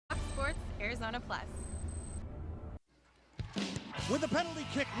Arizona Plus. With a penalty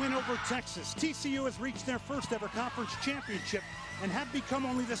kick win over Texas, TCU has reached their first ever conference championship and have become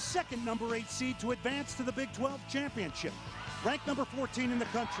only the second number 8 seed to advance to the Big 12 championship. Ranked number 14 in the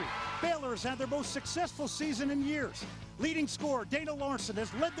country, Baylor has had their most successful season in years. Leading scorer Dana Larson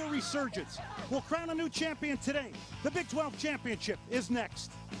has led their resurgence. We'll crown a new champion today. The Big 12 championship is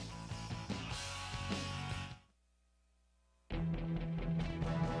next.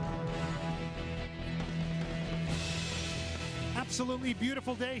 Absolutely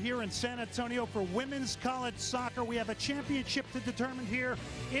beautiful day here in San Antonio for women's college soccer. We have a championship to determine here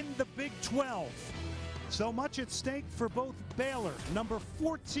in the Big 12. So much at stake for both Baylor, number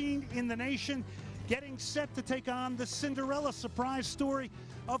 14 in the nation, getting set to take on the Cinderella surprise story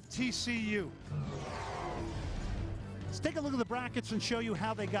of TCU. Let's take a look at the brackets and show you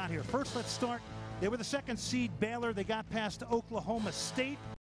how they got here. First, let's start. They were the second seed Baylor. They got past Oklahoma State,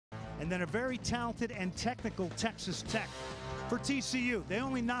 and then a very talented and technical Texas Tech. For TCU, they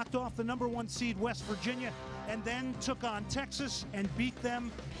only knocked off the number 1 seed West Virginia and then took on Texas and beat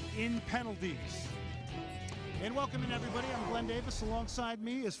them in penalties. And welcome in, everybody. I'm Glenn Davis. Alongside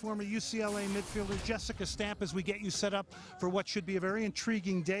me is former UCLA midfielder Jessica Stamp as we get you set up for what should be a very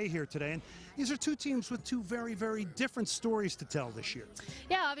intriguing day here today. And these are two teams with two very, very different stories to tell this year.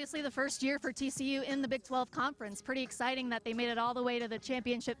 Yeah, obviously the first year for TCU in the Big 12 Conference. Pretty exciting that they made it all the way to the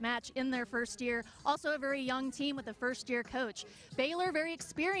championship match in their first year. Also a very young team with a first-year coach. Baylor, very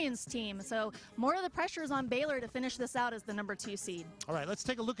experienced team. So more of the pressure is on Baylor to finish this out as the number 2 seed. All right, let's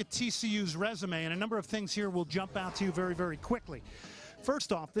take a look at TCU's resume, and a number of things here will jump out to you very, very quickly.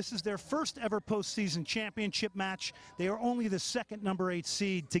 First off, this is their first ever postseason championship match. They are only the second number 8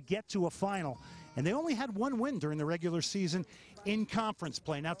 seed to get to a final, and they only had 1 win during the regular season in conference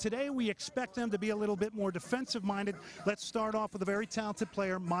play. Now today we expect them to be a little bit more defensive minded. Let's start off with a very talented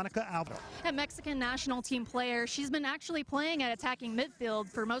player, Monica Alvarado. A Mexican national team player. She's been actually playing at attacking midfield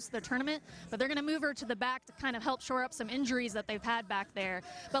for most of the tournament, but they're going to move her to the back to kind of help shore up some injuries that they've had back there.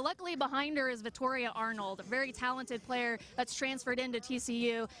 But luckily behind her is Victoria Arnold, a very talented player that's transferred into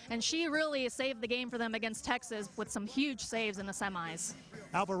TCU, and she really saved the game for them against Texas with some huge saves in the semis.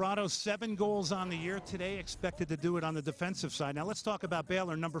 Alvarado, 7 goals on the year today, expected to do it on the defensive side. Now let's talk about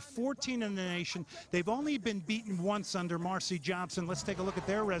Baylor, number 14 in the nation. They've only been beaten once under Marcy Johnson. Let's take a look at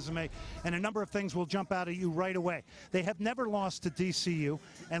their resume, and a number of things will jump out at you right away. They have never lost to TCU,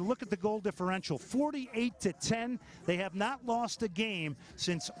 and look at the goal differential, 48-10. They have not lost a game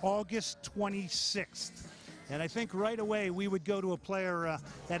since August 26th. And I think right away we would go to a player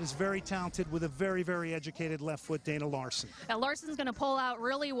that is very talented with a very, very educated left foot, Dana Larson. Now Larson's going to pull out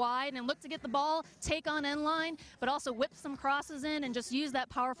really wide and look to get the ball, take on end line, but also whip some crosses in and just use that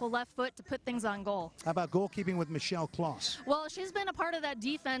powerful left foot to put things on goal. How about goalkeeping with Michelle Kloss? Well, she's been a part of that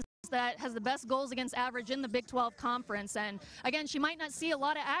defense that has the best goals against average in the Big 12 Conference. And again, she might not see a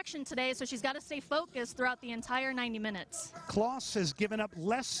lot of action today, so she's got to stay focused throughout the entire 90 minutes. Kloss has given up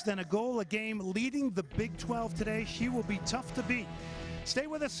less than a goal a game, leading the Big 12 today. She will be tough to beat. Stay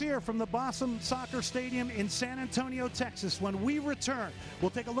with us here from the Blossom Soccer Stadium in San Antonio, Texas. When we return,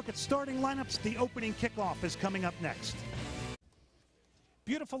 we'll take a look at starting lineups. The opening kickoff is coming up next.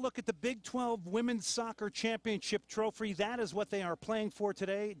 Beautiful look at the Big 12 Women's Soccer Championship trophy. That is what they are playing for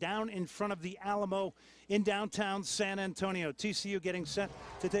today, down in front of the Alamo in downtown San Antonio. TCU getting set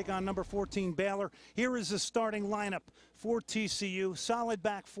to take on number 14 Baylor. Here is the starting lineup for TCU. Solid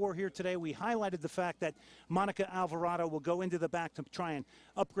back 4 here today. We highlighted the fact that Monica Alvarado will go into the back to try and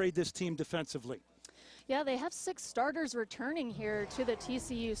upgrade this team defensively. Yeah, they have 6 starters returning here to the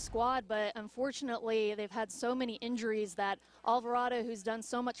TCU squad, but unfortunately they've had so many injuries that Alvarado, who's done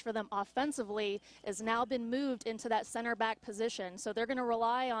so much for them offensively, has now been moved into that center back position. So they're going to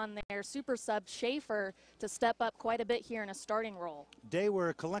rely on their super sub Schaefer to step up quite a bit here in a starting role. Day where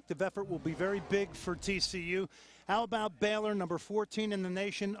a collective effort will be very big for TCU. How about Baylor, number 14 in the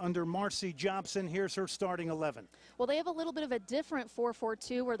nation under Marcy Johnson? Here's her starting 11. Well, they have a little bit of a different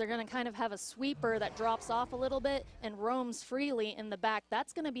 4-4-2 where they're going to kind of have a sweeper that drops off a little bit and roams freely in the back.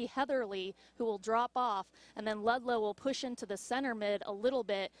 That's going to be Heatherly, who will drop off, and then Ludlow will push into the center mid a little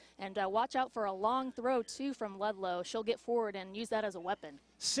bit, and watch out for a long throw too from Ludlow. She'll get forward and use that as a weapon.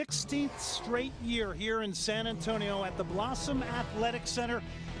 16th straight year here in San Antonio at the Blossom Athletic Center.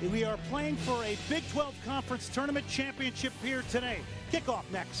 We are playing for a Big 12 Conference Tournament Championship here today. Kickoff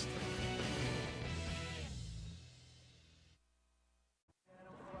next.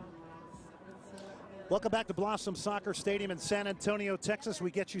 Welcome back to Blossom Soccer Stadium in San Antonio, Texas.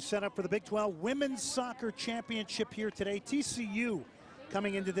 We get you set up for the Big 12 Women's Soccer Championship here today. TCU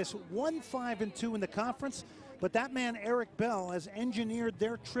coming into this 1-5-2 in the conference. But that man, Eric Bell, has engineered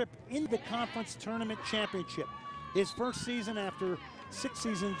their trip into the conference tournament championship. His first season after 6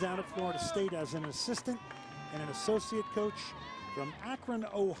 seasons down at Florida State as an assistant and an associate coach from Akron,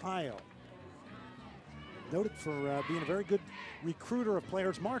 Ohio. Noted for being a very good recruiter of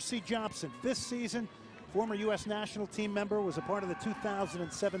players. Marcy Jobson, 5th season, former U.S. national team member, was a part of the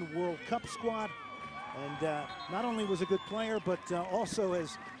 2007 World Cup squad. And not only was a good player, but also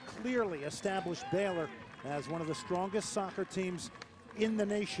has clearly established Baylor as one of the strongest soccer teams in the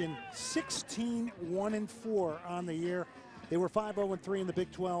nation. 16-1-4 on the year. They were 5-0-3 in the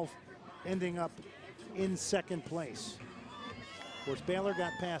Big 12, ending up in 2nd place. Of course, Baylor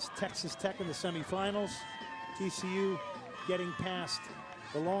got past Texas Tech in the semifinals. TCU getting past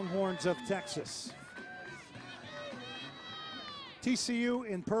the Longhorns of Texas. TCU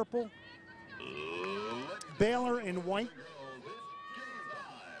in purple, Baylor in white.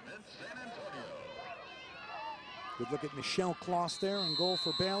 Good look at Michelle Kloss there in goal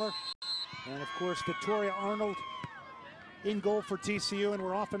for Baylor. And of course, Victoria Arnold in goal for TCU, and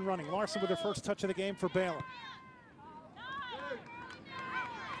we're off and running. Larson with her first touch of the game for Baylor.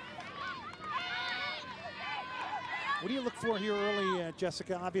 What do you look for here early,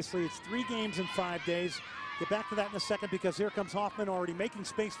 Jessica? Obviously, it's 3 games in 5 days. Get back to that in a second, because here comes Hoffman already making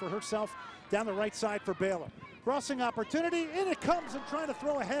space for herself down the right side for Baylor. Crossing opportunity, in it comes, and trying to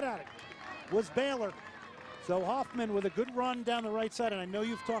throw a head at it was Baylor. So Hoffman with a good run down the right side, and I know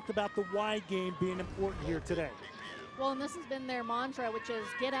you've talked about the wide game being important here today. Well, and this has been their mantra, which is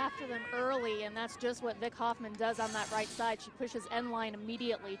get after them early, and that's just what Vic Hoffman does on that right side. She pushes end line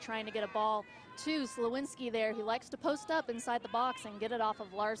immediately, trying to get a ball to Slowinski there, who likes to post up inside the box and get it off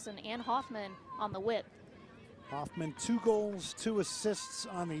of Larson and Hoffman on the width. Hoffman, 2 goals, 2 assists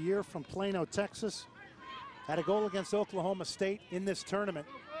on the year from Plano, Texas. Had a goal against Oklahoma State in this tournament.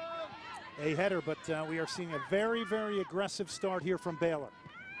 A header, but we are seeing a very, very aggressive start here from Baylor.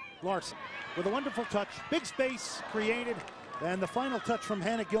 Larson with a wonderful touch, big space created, and the final touch from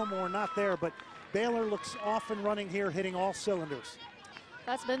Hannah Gilmore not there, but Baylor looks off and running here, hitting all cylinders.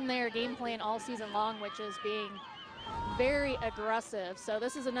 That's been their game plan all season long, which is being very aggressive. So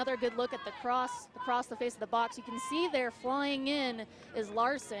this is another good look at the cross across the face of the box. You can see there flying in is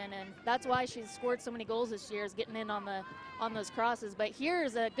Larson, and that's why she's scored so many goals this year, is getting in on those crosses. But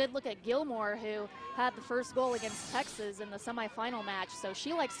here's a good look at Gilmore, who had the first goal against Texas in the semifinal match, so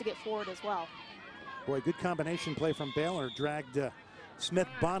she likes to get forward as well. Boy, good combination play from Baylor. Dragged Smith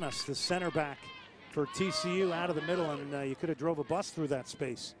Bonas, the center back for TCU, out of the middle, and you could have drove a bus through that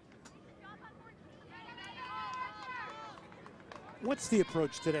space. What's the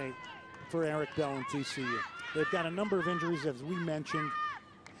approach today for Eric Bell and TCU? They've got a number of injuries, as we mentioned.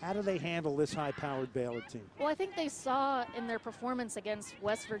 How do they handle this high-powered Baylor team? Well, I think they saw in their performance against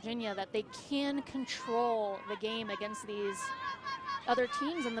West Virginia that they can control the game against these other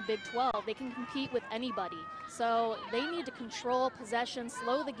teams in the Big 12. They can compete with anybody. So they need to control possession,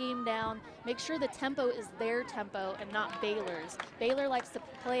 slow the game down, make sure the tempo is their tempo and not Baylor's. Baylor likes to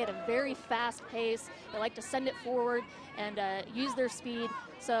play at a very fast pace. They like to send it forward and use their speed.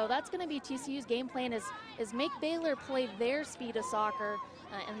 So that's going to be TCU's game plan, is make Baylor play their speed of soccer,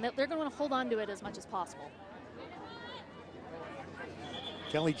 and they're going to want to hold on to it as much as possible.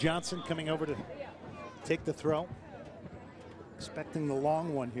 Kelly Johnson coming over to take the throw. Expecting the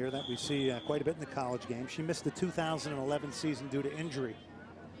long one here that we see quite a bit in the college game. She missed the 2011 season due to injury.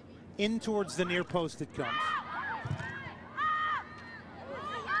 In towards the near post it comes.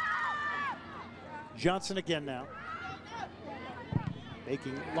 Johnson again now.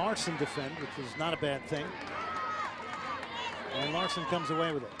 Making Larson defend, which is not a bad thing. And Larson comes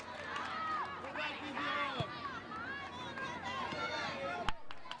away with it.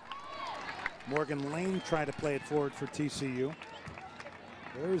 Morgan Lane tried to play it forward for TCU.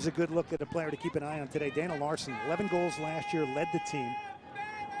 There's a good look at a player to keep an eye on today. Dana Larson, 11 goals last year, led the team.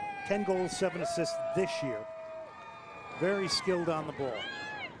 10 goals, 7 assists this year. Very skilled on the ball.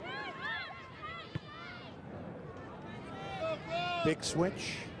 Big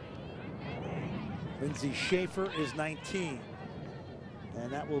switch. Lindsay Schaefer is 19.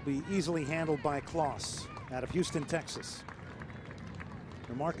 And that will be easily handled by Kloss out of Houston, Texas.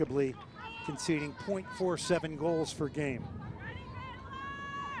 Remarkably, conceding 0.47 goals per game.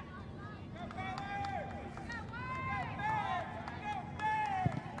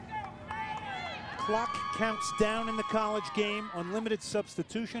 Clock counts down in the college game. Unlimited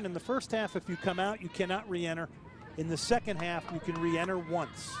substitution. In the first half, if you come out, you cannot re-enter. In the second half, you can re-enter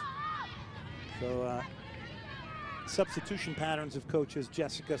once. So substitution patterns of coaches,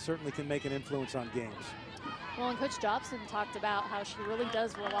 Jessica, certainly can make an influence on games. Well, and Coach Jobson talked about how she really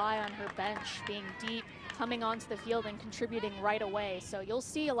does rely on her bench being deep, coming onto the field and contributing right away. So you'll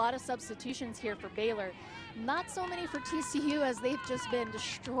see a lot of substitutions here for Baylor. Not so many for TCU, as they've just been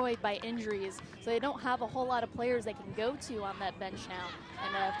destroyed by injuries. So they don't have a whole lot of players they can go to on that bench now.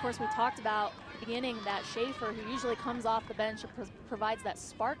 And of course, we talked about at the beginning that Schaefer, who usually comes off the bench and provides that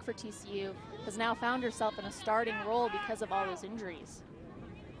spark for TCU, has now found herself in a starting role because of all those injuries.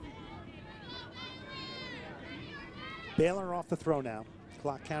 Baylor off the throw now.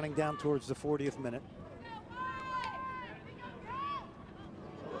 Clock counting down towards the 40th minute.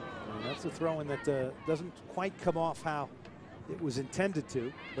 And that's a throw-in that doesn't quite come off how it was intended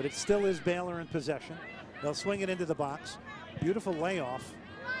to, but it still is Baylor in possession. They'll swing it into the box. Beautiful layoff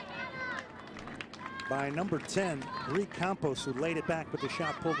by number 10, Bree Campos, who laid it back, but the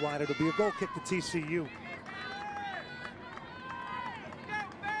shot pulled wide. It'll be a goal kick to TCU.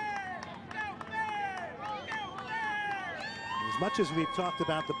 As much as we've talked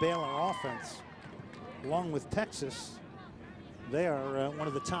about the Baylor offense, along with Texas, they are one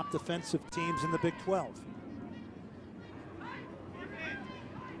of the top defensive teams in the Big 12.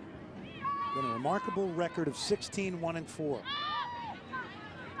 Been a remarkable record of 16-1-4.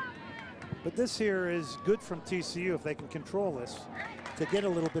 But this here is good from TCU if they can control this, to get a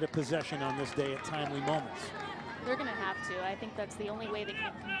little bit of possession on this day at timely moments. They're going to have to. I think that's the only way they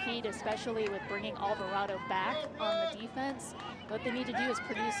can compete, especially with bringing Alvarado back on the defense. What they need to do is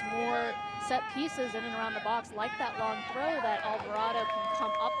produce more set pieces in and around the box, like that long throw that Alvarado can come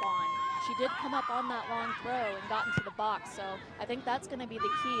up on. She did come up on that long throw and got into the box, so I think that's going to be the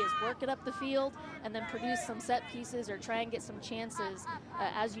key, is work it up the field and then produce some set pieces or try and get some chances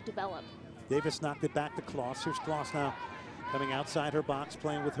as you develop. Davis knocked it back to Kloss. Here's Kloss now coming outside her box,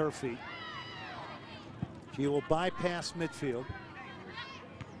 playing with her feet. She will bypass midfield.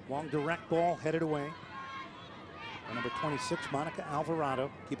 Long direct ball headed away. And number 26, Monica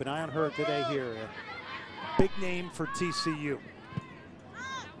Alvarado. Keep an eye on her today here. A big name for TCU.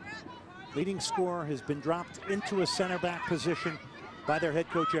 Leading scorer has been dropped into a center back position by their head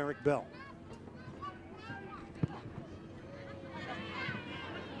coach, Eric Bell.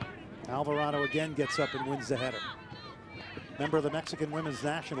 Alvarado again gets up and wins the header. Member of the Mexican women's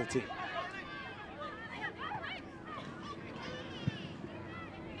national team.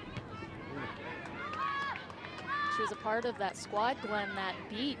 She was a part of that squad, Glenn, that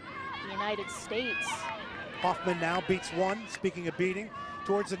beat the United States. Hoffman now beats one, speaking of beating,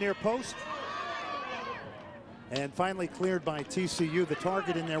 towards the near post. And finally cleared by TCU. The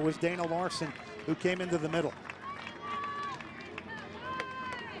target in there was Dana Larson, who came into the middle.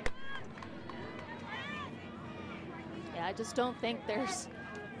 I just don't think there's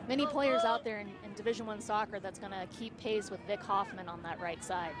many players out there in Division I soccer that's going to keep pace with Vic Hoffman on that right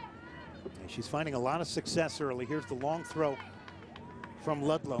side. And she's finding a lot of success early. Here's the long throw from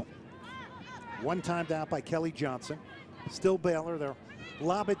Ludlow. One timed out by Kelly Johnson. Still Baylor. They'll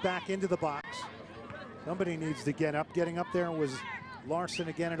lob it back into the box. Somebody needs to get up. Getting up there was Larson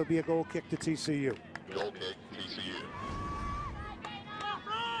again. It'll be a goal kick to TCU. Goal kick, TCU.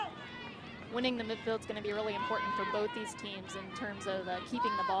 Winning the midfield is going to be really important for both these teams in terms of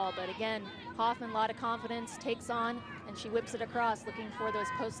keeping the ball. But again, Hoffman, a lot of confidence, takes on, and she whips it across, looking for those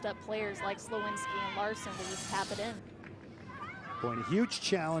post-up players like Slowinski and Larson to just tap it in. Boy, a huge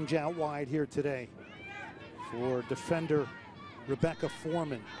challenge out wide here today for defender Rebecca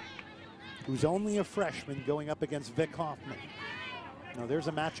Foreman, who's only a freshman, going up against Vic Hoffman. Now there's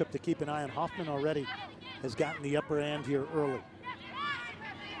a matchup to keep an eye on. Hoffman already has gotten the upper hand here early.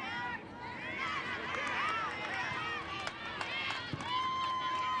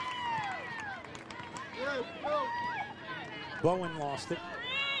 Bowen lost it.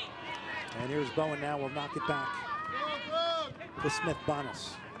 And here's Bowen now, will knock it back to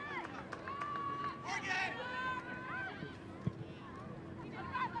Smith-Bonus.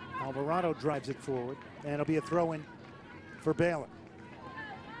 Alvarado drives it forward, and it'll be a throw-in for Baylor.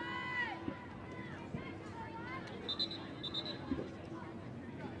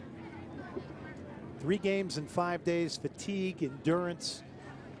 Three games in 5 days, fatigue, endurance.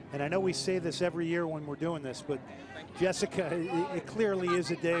 And I know we say this every year when we're doing this, but Jessica, it clearly is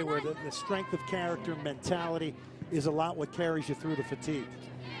a day where the strength of character, mentality is a lot what carries you through the fatigue.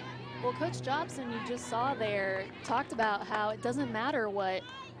 Well, Coach Jobson, you just saw there, talked about how it doesn't matter what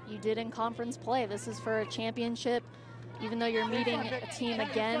you did in conference play. This is for a championship. Even though you're meeting a team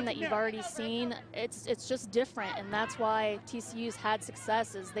again that you've already seen, it's just different. And that's why TCU's had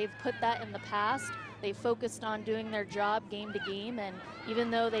successes. They've put that in the past. They focused on doing their job game to game, and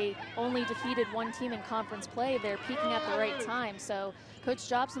even though they only defeated one team in conference play, they're peaking at the right time. So Coach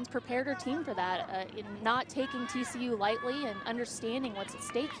Jobson's prepared her team for that, in not taking TCU lightly and understanding what's at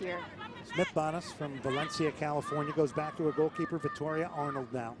stake here. Smith-Bonas from Valencia, California, goes back to her goalkeeper, Victoria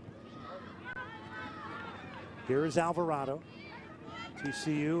Arnold now. Here is Alvarado.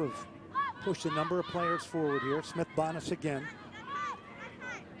 TCU have pushed a number of players forward here. Smith-Bonas again.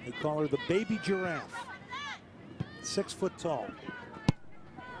 They call her the baby giraffe. 6 foot tall.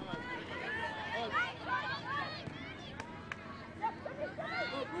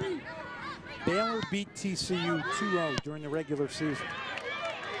 Baylor beat TCU 2-0 during the regular season.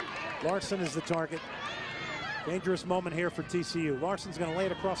 Larson is the target. Dangerous moment here for TCU. Larson's going to lay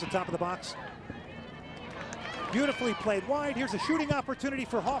it across the top of the box. Beautifully played wide. Here's a shooting opportunity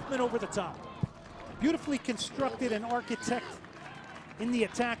for Hoffman over the top. Beautifully constructed and architect in the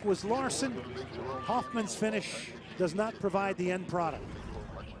attack was Larson. Hoffman's finish does not provide the end product.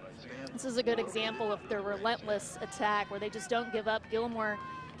 This is a good example of their relentless attack where they just don't give up. Gilmore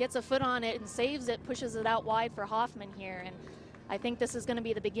gets a foot on it and saves it, pushes it out wide for Hoffman here. And I think this is going to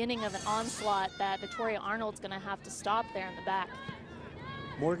be the beginning of an onslaught that Victoria Arnold's going to have to stop there in the back.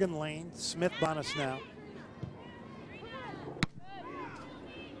 Morgan Lane, Smith-Bonas now.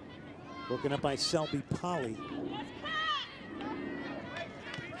 Broken up by Selby Polly.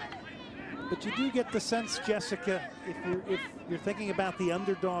 But you do get the sense, Jessica, if you're thinking about the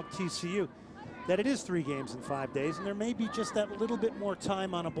underdog TCU, that it is 3 games in 5 days, and there may be just that little bit more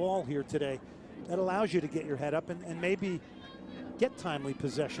time on a ball here today that allows you to get your head up and maybe get timely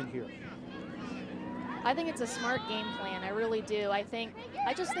possession here. I think it's a smart game plan. I really do. I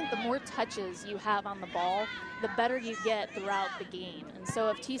just think the more touches you have on the ball, the better you get throughout the game. And so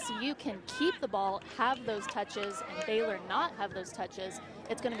if TCU can keep the ball, have those touches, and Baylor not have those touches,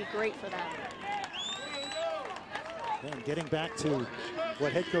 it's going to be great for them. And getting back to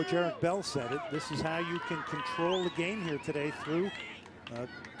what head coach Eric Bell said, this is how you can control the game here today through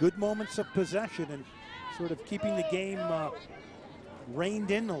good moments of possession and sort of keeping the game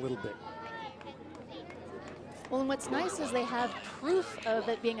reined in a little bit. Well, and what's nice is they have proof of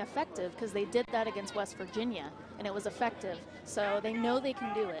it being effective because they did that against West Virginia, and it was effective. So they know they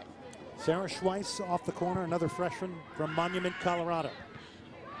can do it. Sarah Schweiss off the corner, another freshman from Monument, Colorado.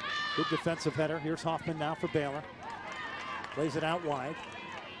 Good defensive header. Here's Hoffman now for Baylor. Plays it out wide.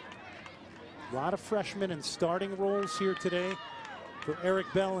 A lot of freshmen in starting roles here today for Eric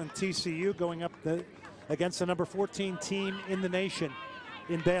Bell and TCU going up against the number 14 team in the nation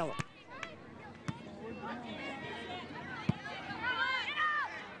in Baylor.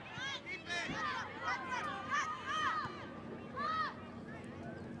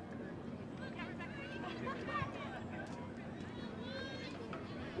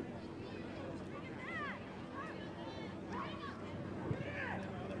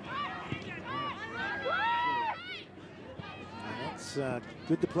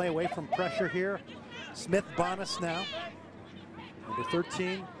 Good to play away from pressure here. Smith-Bonas now. Number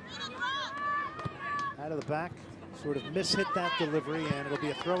 13. Out of the back. Sort of mishit that delivery, and it'll be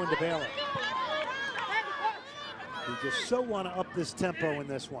a throw into Baylor. We just so want to up this tempo in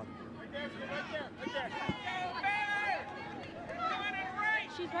this one.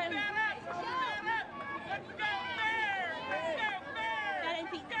 She's right.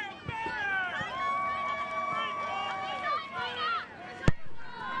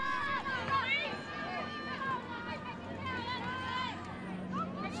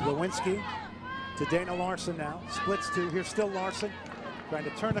 Lewinsky to Dana Larson now. Splits 2. Here's still Larson. Trying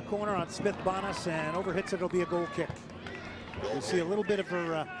to turn the corner on Smith-Bonas and overhits it. It'll be a goal kick. You see a little bit of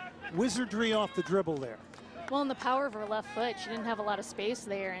her wizardry off the dribble there. Well, in the power of her left foot, she didn't have a lot of space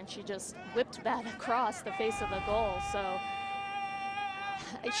there, and she just whipped that across the face of the goal. So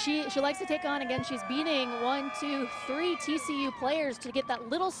she likes to take on. Again, she's beating 1, 2, 3 TCU players to get that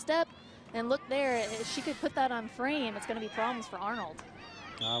little step. And look there, if she could put that on frame, it's going to be problems for Arnold.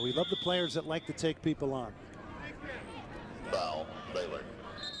 We love the players that like to take people on. Foul, Baylor.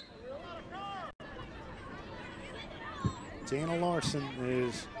 Dana Larson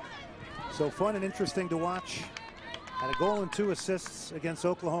is so fun and interesting to watch. Had a goal and 2 assists against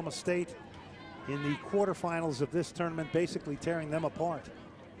Oklahoma State in the quarterfinals of this tournament, basically tearing them apart.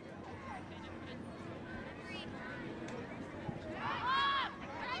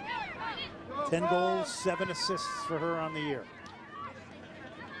 Ten goals, 7 assists for her on the year.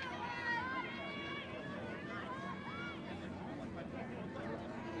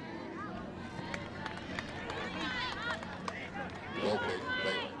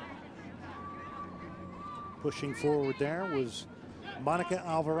 Pushing forward there was Monica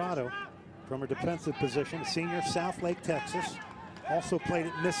Alvarado from her defensive position, senior, South Lake, Texas. Also played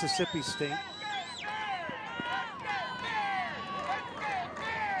at Mississippi State.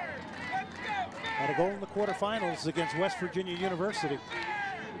 Had a goal in the quarterfinals against West Virginia University.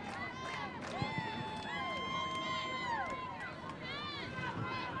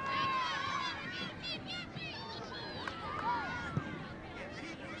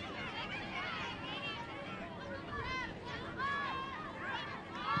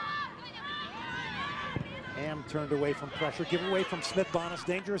 turned away from pressure. Give away from Smith-Bonus.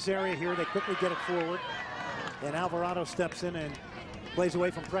 Dangerous area here. They quickly get it forward. And Alvarado steps in and plays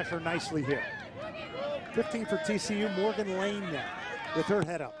away from pressure nicely here. 15 for TCU. Morgan Lane now with her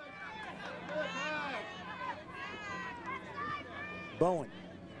head up. Bowen.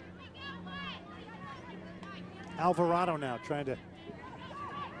 Alvarado now trying to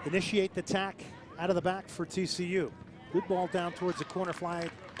initiate the attack out of the back for TCU. Good ball down towards the corner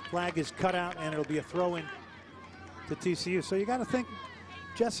flag. Flag is cut out, and it'll be a throw in to TCU. So you got to think,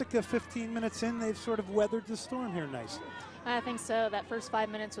 Jessica, 15 minutes in, they've sort of weathered the storm here nicely. I think so. That first 5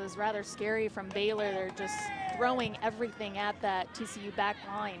 minutes was rather scary from Baylor. They're just throwing everything at that TCU back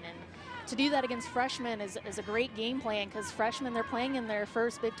line. And to do that against freshmen is a great game plan, because freshmen, they're playing in their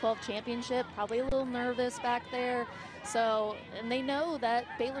first Big 12 championship, probably a little nervous back there. So, and they know that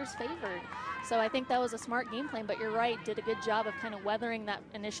Baylor's favored. So I think that was a smart game plan, but you're right, did a good job of kind of weathering that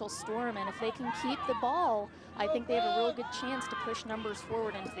initial storm. And if they can keep the ball, I think they have a real good chance to push numbers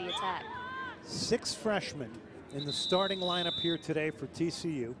forward into the attack. 6 freshmen in the starting lineup here today for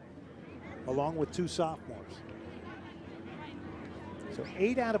TCU, along with 2 sophomores. So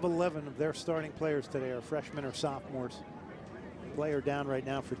 8 out of 11 of their starting players today are freshmen or sophomores. Player down right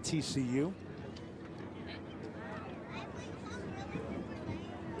now for TCU.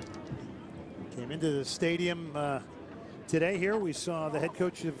 Came into the stadium today here. We saw the head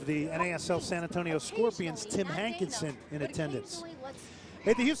coach of the NASL San Antonio Scorpions, Tim Hankinson, in attendance.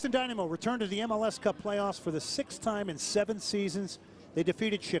 Hey, the Houston Dynamo returned to the MLS Cup playoffs for the 6th time in 7 seasons. They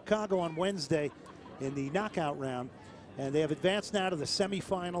defeated Chicago on Wednesday in the knockout round, and they have advanced now to the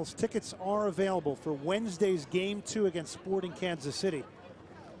semifinals. Tickets are available for Wednesday's Game 2 against Sporting Kansas City.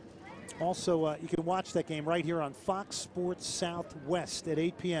 Also, you can watch that game right here on Fox Sports Southwest at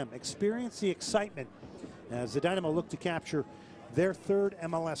 8 p.m. Experience the excitement as the Dynamo look to capture their 3rd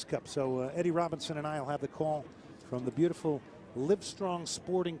MLS Cup. So Eddie Robinson and I will have the call from the beautiful Livestrong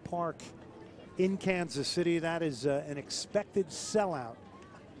Sporting Park in Kansas City. That is an expected sellout.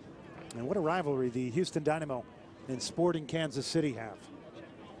 And what a rivalry the Houston Dynamo and Sporting Kansas City have.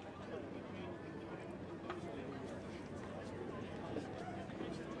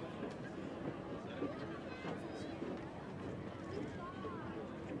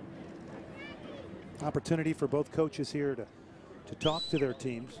 Opportunity for both coaches here to talk to their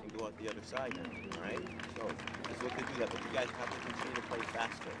teams. You go out the other side now, all right? So just look to do that, but you guys have to continue to play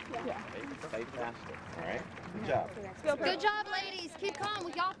faster. Yeah. Okay? Play faster, all right? Good job. Good job, ladies. Keep calm.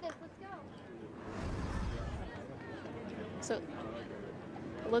 We got this. Let's go. So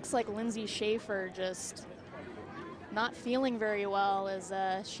it looks like Lindsay Schaefer just not feeling very well as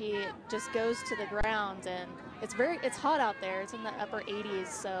she just goes to the ground, and it's hot out there. It's in the upper 80s,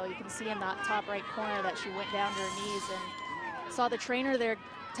 so you can see in that top right corner that she went down to her knees, and saw the trainer there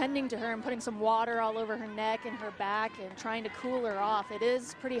tending to her and putting some water all over her neck and her back and trying to cool her off. It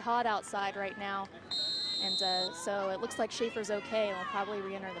is pretty hot outside right now, and so it looks like Schaefer's okay and will probably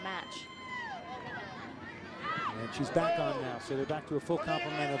re-enter the match. And she's back on now, so they're back to a full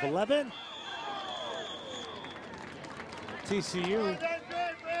complement of 11. TCU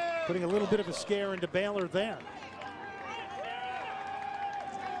putting a little bit of a scare into Baylor there.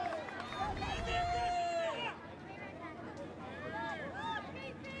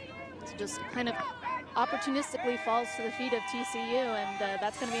 So just kind of opportunistically falls to the feet of TCU, and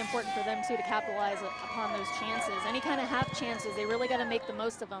that's going to be important for them too, to capitalize upon those chances. Any kind of half chances, they really got to make the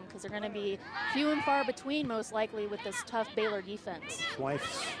most of them, because they're going to be few and far between most likely with this tough Baylor defense.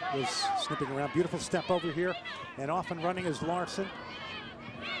 Schweif was snipping around. Beautiful step over here, and off and running is Larson.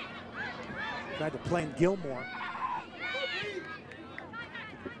 Tried to play in Gilmore.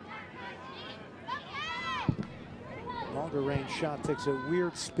 Longer range shot takes a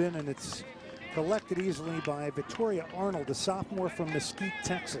weird spin, and it's collected easily by Victoria Arnold, a sophomore from Mesquite,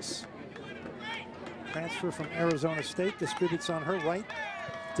 Texas. Transfer from Arizona State, distributes on her right.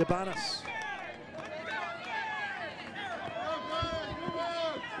 Debanas.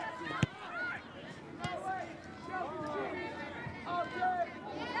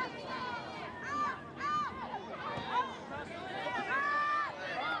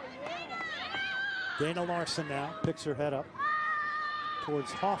 Dana Larson now picks her head up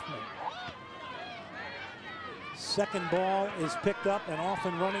towards Hoffman. Second ball is picked up and off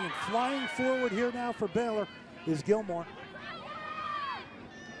and running, and flying forward here now for Baylor is Gilmore.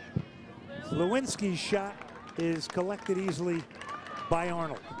 Lewinsky's shot is collected easily by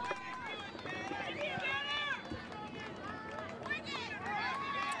Arnold.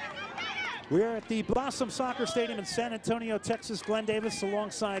 We're at the Blossom Soccer Stadium in San Antonio, Texas. Glenn Davis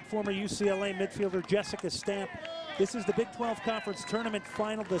alongside former UCLA midfielder Jessica Stamp. This is the Big 12 Conference Tournament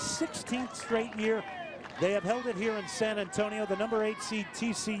final, the 16th straight year They have held it here in San Antonio. The number 8 seed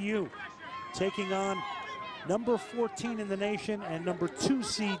TCU taking on number 14 in the nation and number 2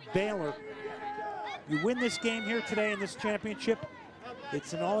 seed Baylor. You win this game here today in this championship,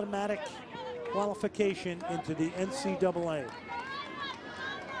 it's an automatic qualification into the NCAA.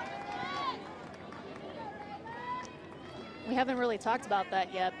 We haven't really talked about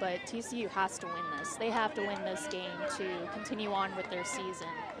that yet, but TCU has to win this. They have to win this game to continue on with their season.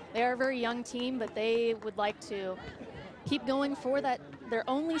 They are a very young team, but they would like to keep going for that, their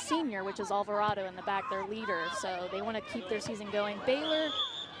only senior, which is Alvarado in the back, their leader. So they want to keep their season going. Baylor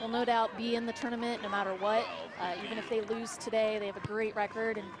will no doubt be in the tournament no matter what. Even if they lose today, they have a great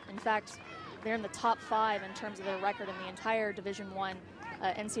record. And in fact, they're in the top 5 in terms of their record in the entire Division I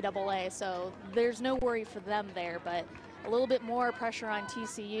NCAA. So there's no worry for them there, but a little bit more pressure on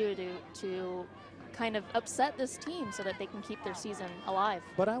TCU to kind of upset this team so that they can keep their season alive.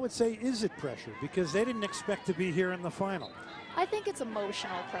 But I would say, is it pressure? Because they didn't expect to be here in the final. I think it's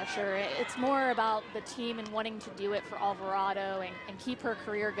emotional pressure. It's more about the team and wanting to do it for Alvarado and keep her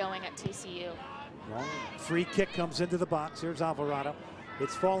career going at TCU. Well, free kick comes into the box. Here's Alvarado.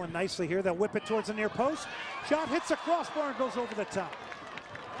 It's fallen nicely here. They'll whip it towards the near post. Shot hits the crossbar and goes over the top.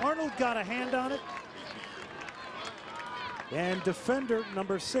 Arnold got a hand on it. And defender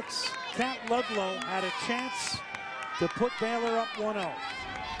number 6, Kat Ludlow, had a chance to put Baylor up 1-0.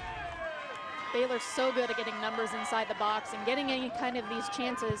 Baylor's so good at getting numbers inside the box and getting any kind of these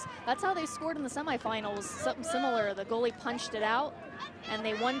chances. That's how they scored in the semifinals, something similar. The goalie punched it out, and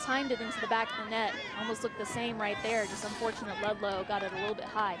they one-timed it into the back of the net. Almost looked the same right there, just unfortunate Ludlow got it a little bit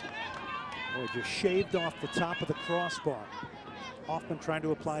high. Boy, just shaved off the top of the crossbar. Hoffman trying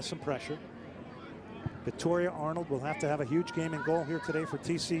to apply some pressure. Victoria Arnold will have to have a huge game in goal here today for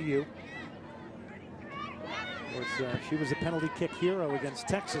TCU. Of course, she was a penalty kick hero against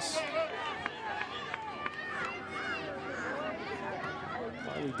Texas.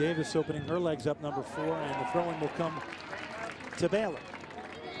 Carly Davis opening her legs up, number 4, and the throw-in will come to Baylor.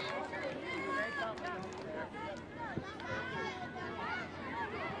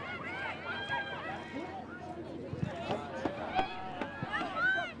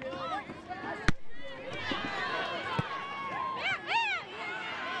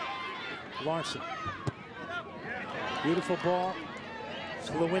 Larson. Beautiful ball.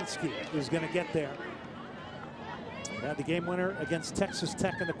 Slowinski is going to get there. Now the game winner against Texas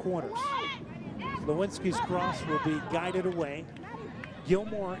Tech in the quarters. Slowinski's cross will be guided away.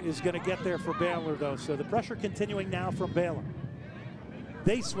 Gilmore is going to get there for Baylor, though, so the pressure continuing now from Baylor.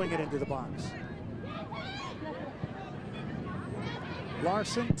 They swing it into the box.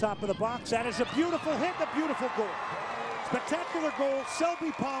 Larson, top of the box. That is a beautiful hit, a beautiful goal. Spectacular goal.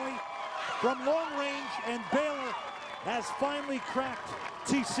 Selby Polly from long range, and Baylor has finally cracked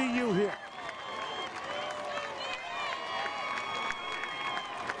TCU here.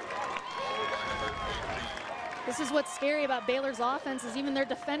 This is what's scary about Baylor's offense, is even their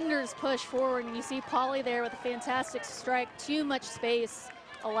defenders push forward, and you see Polly there with a fantastic strike. Too much space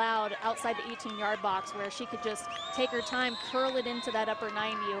allowed outside the 18-yard box where she could just take her time, curl it into that upper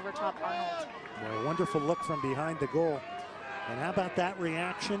 90 over top Arnold. Well, a wonderful look from behind the goal. And how about that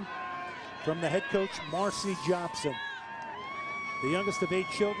reaction from the head coach, Marcy Jobson? The youngest of 8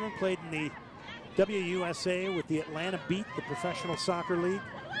 children, played in the WUSA with the Atlanta Beat, the professional soccer league.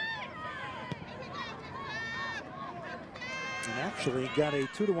 And actually got a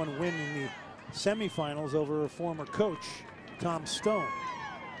 2-1 win in the semifinals over a former coach, Tom Stone.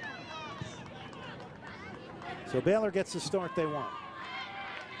 So Baylor gets the start they want.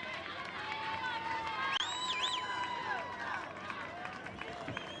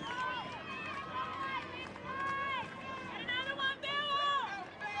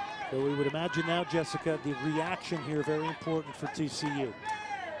 So we would imagine now, Jessica, the reaction here very important for TCU.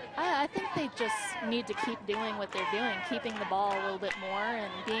 I think they just need to keep doing what they're doing, keeping the ball a little bit more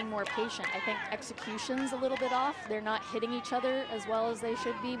and being more patient. I think execution's a little bit off. They're not hitting each other as well as they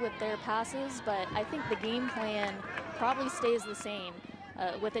should be with their passes, but I think the game plan probably stays the same.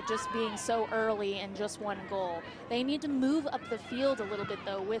 With it just being so early and just 1 goal. They need to move up the field a little bit,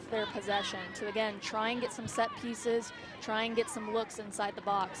 though, with their possession to, again, try and get some set pieces, try and get some looks inside the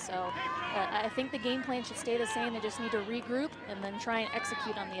box. So I think the game plan should stay the same. They just need to regroup and then try and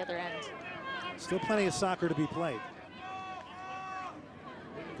execute on the other end. Still plenty of soccer to be played.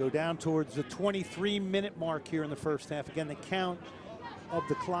 Go down towards the 23-minute mark here in the first half. Again, the count of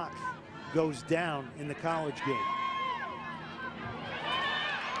the clock goes down in the college game.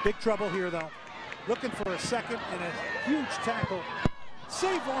 Big trouble here, though. Looking for a second and a huge tackle.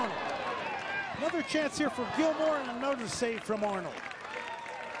 Save Arnold. Another chance here for Gilmore and another save from Arnold.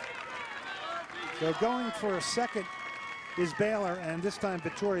 So going for a second is Baylor, and this time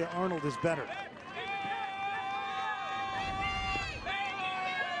Victoria Arnold is better.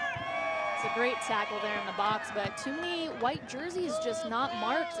 It's a great tackle there in the box, but too many white jerseys just not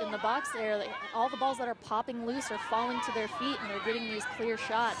marked in the box there. Like, all the balls that are popping loose are falling to their feet, and they're getting these clear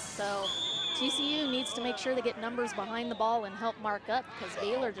shots. So TCU needs to make sure they get numbers behind the ball and help mark up, because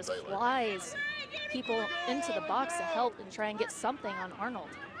Baylor just flies people into the box to help and try and get something on Arnold.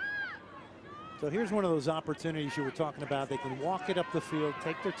 So here's one of those opportunities you were talking about. They can walk it up the field,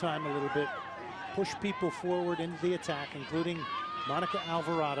 take their time a little bit, push people forward into the attack, including Monica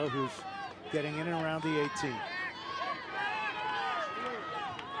Alvarado, who's getting in and around the 18.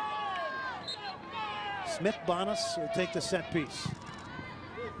 Smith-Bonas will take the set piece.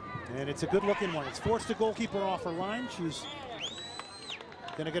 And it's a good-looking one. It's forced the goalkeeper off her line. She's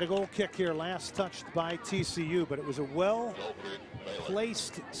going to get a goal kick here, last touched by TCU, but it was a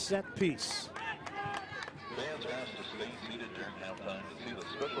well-placed set piece. Fans asked to stay seated during halftime to see the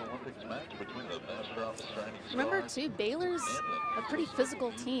Special Olympics match between the master of the Shining Star. Remember, too, Baylor's a pretty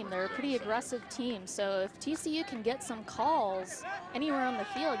physical team. They're a pretty aggressive team. So if TCU can get some calls anywhere on the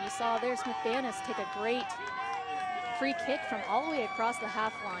field, you saw there Smith-Bonas take a great free kick from all the way across the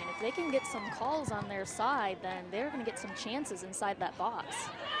half line. If they can get some calls on their side, then they're going to get some chances inside that box.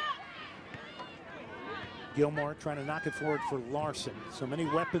 Gilmore trying to knock it forward for Larson. So many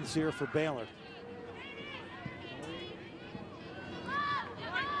weapons here for Baylor.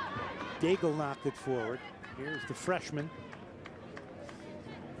 Daigle knocked it forward. Here's the freshman,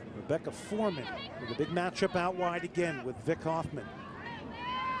 Rebecca Foreman, with a big matchup out wide again with Vic Hoffman.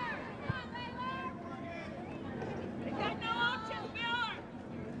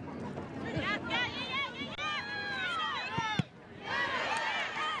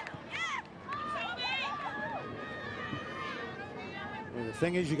 Well, the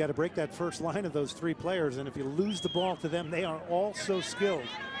thing is, you got to break that first line of those three players, and if you lose the ball to them, they are all so skilled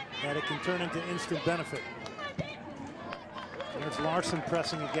that it can turn into instant benefit. There's Larson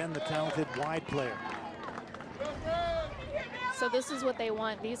pressing again, the talented wide player. So this is what they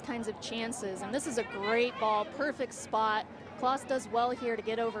want, these kinds of chances. And this is a great ball, perfect spot. Kloss does well here to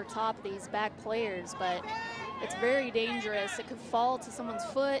get over top of these back players, but it's very dangerous. It could fall to someone's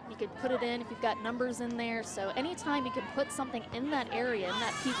foot. You could put it in if you've got numbers in there. So anytime you can put something in that area, in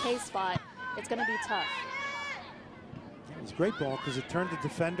that PK spot, it's going to be tough. It was a great ball because it turned the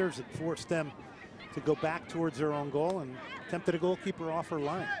defenders. It forced them to go back towards their own goal and tempted a goalkeeper off her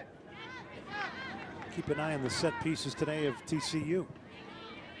line. Keep an eye on the set pieces today of TCU.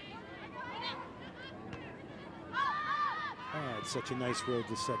 Oh, it's such a nice road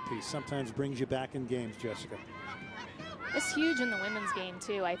to set piece. Sometimes brings you back in games, Jessica. It's huge in the women's game,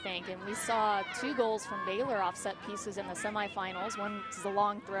 too, I think. And we saw 2 goals from Baylor off set pieces in the semifinals. One is a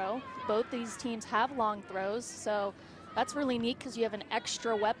long throw. Both these teams have long throws, so that's really neat because you have an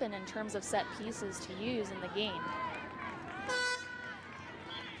extra weapon in terms of set pieces to use in the game.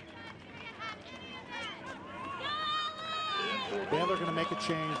 Baylor going to make a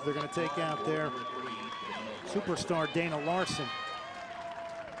change. They're going to take out their superstar Dana Larson.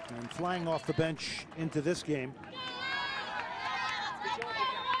 And flying off the bench into this game,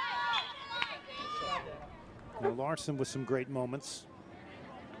 now Larson with some great moments.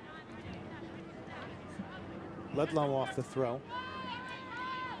 Ludlow off the throw.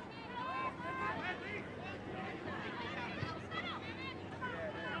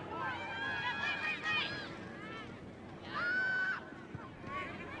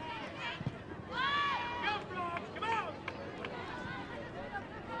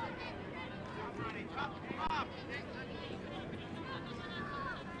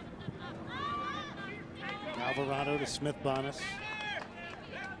 Alvarado to Smith-Bonas.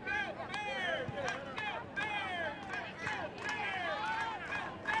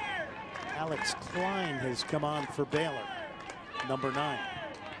 Alex Klein has come on for Baylor, number 9.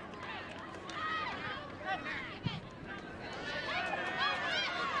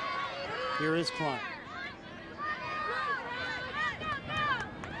 Here is Klein.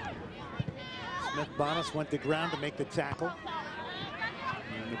 Smith-Bonas went to ground to make the tackle.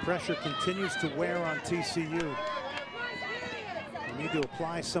 And the pressure continues to wear on TCU. They need to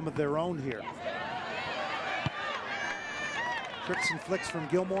apply some of their own here. Tricks and flicks from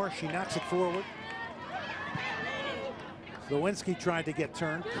Gilmore. She knocks it forward. Lewinsky tried to get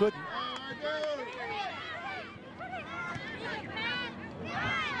turned, couldn't.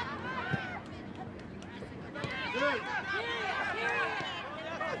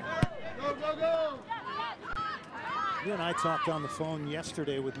 You and I talked on the phone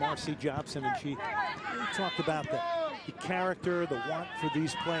yesterday with Marcy Jobson, and she talked about the character, the want for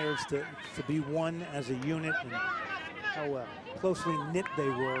these players to be one as a unit, and how closely knit they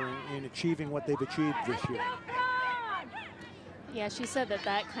were in achieving what they've achieved this year. Yeah, she said that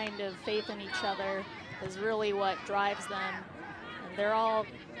that kind of faith in each other is really what drives them. And they're all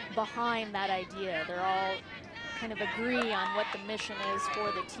behind that idea. They're all kind of agree on what the mission is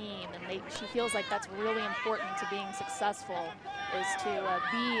for the team, and she feels like that's really important to being successful, is to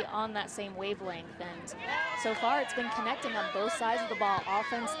be on that same wavelength. And so far it's been connecting on both sides of the ball,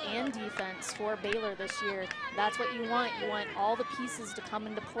 offense and defense, for Baylor this year. That's what you want. You want all the pieces to come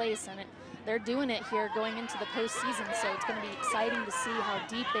into place, and they're doing it here going into the postseason, so it's going to be exciting to see how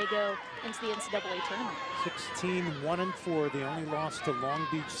deep they go into the NCAA tournament. 16-1-4, the only loss to Long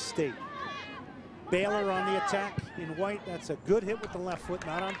Beach State. Baylor on the attack in white. That's a good hit with the left foot,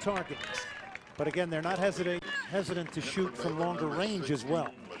 not on target. But again, they're not hesitant to shoot from longer range as well.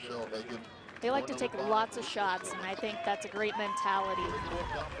 They like to take lots of shots, and I think that's a great mentality.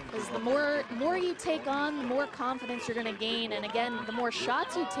 Because the more you take on, the more confidence you're going to gain. And again, the more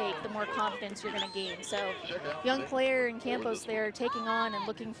shots you take, the more confidence you're going to gain. So young player in Campos there taking on and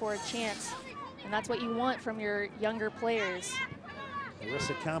looking for a chance. And that's what you want from your younger players.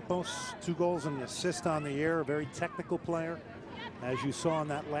 Marissa Campos, 2 goals and an assist on the year, a very technical player. As you saw in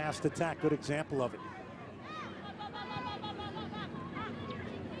that last attack, good example of it.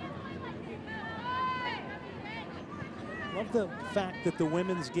 Love the fact that the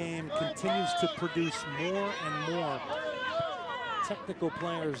women's game continues to produce more and more technical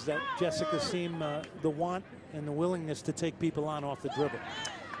players that, Jessica, seem the want and the willingness to take people on off the dribble.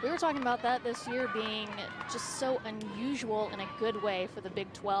 We were talking about that this year being just so unusual in a good way for the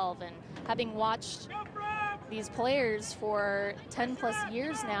Big 12, and having watched these players for 10+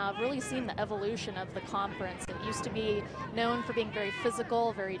 years now, I've really seen the evolution of the conference. It used to be known for being very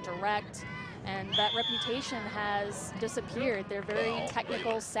physical, very direct, and that reputation has disappeared. They're very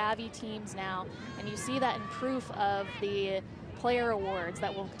technical, savvy teams now, and you see that in proof of the player awards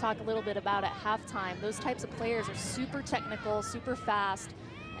that we'll talk a little bit about at halftime. Those types of players are super technical, super fast,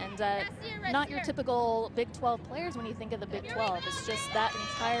 and not your typical Big 12 players when you think of the Big 12. It's just that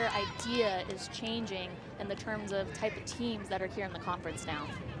entire idea is changing in the terms of type of teams that are here in the conference now.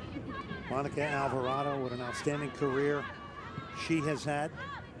 Monica Alvarado with an outstanding career she has had.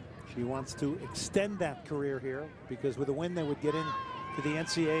 She wants to extend that career here because with a win they would get into the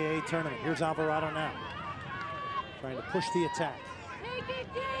NCAA tournament. Here's Alvarado now, trying to push the attack.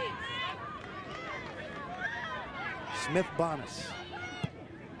 Smith-Bonas.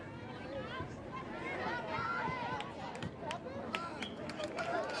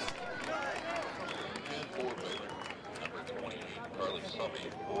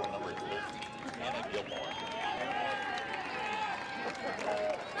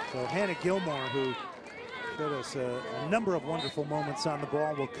 So Hannah Gilmore, who showed us a number of wonderful moments on the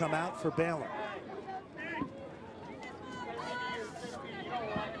ball, will come out for Baylor.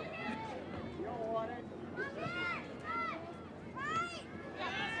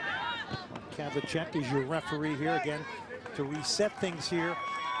 Kavlicek is your referee here again to reset things here.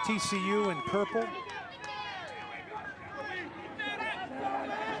 TCU in purple.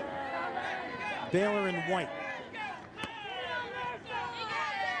 Baylor in white.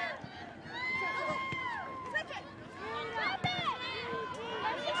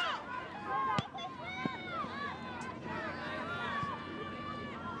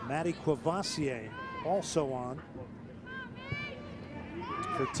 Maddie Quavassier also on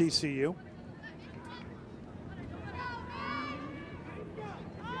for TCU.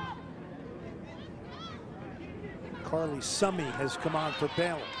 Carly Summy has come on for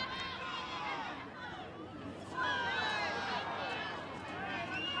Baylor.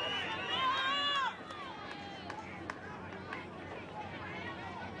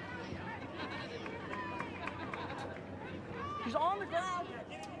 He's on the ground.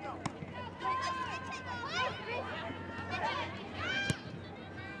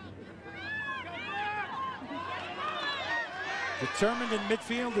 Determined in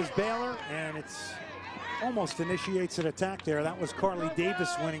midfield is Baylor, and it's almost initiates an attack there. That was Carly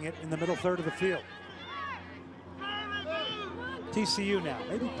Davis winning it in the middle third of the field. TCU now,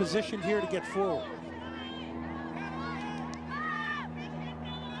 maybe positioned here to get forward.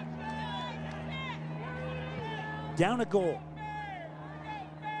 Down a goal.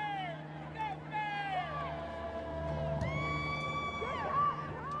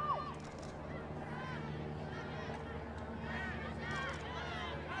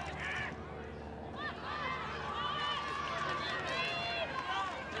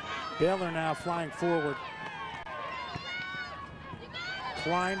 Baylor now flying forward.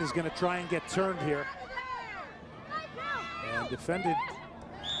 Klein is going to try and get turned here. defended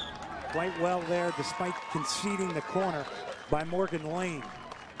quite well there despite conceding the corner by Morgan Lane.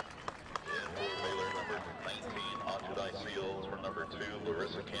 Baylor, number 19, for number 2,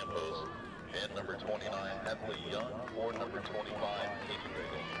 Larissa Campos, and number 29, Hadley Young, for number 25, Katie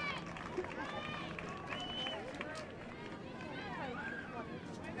Bagel.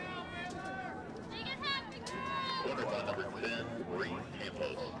 Ordered by number 10, Bree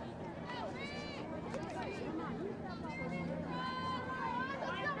Campos.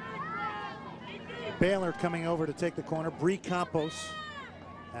 Baylor coming over to take the corner. Bree Campos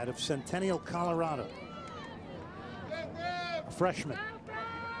out of Centennial, Colorado. A freshman.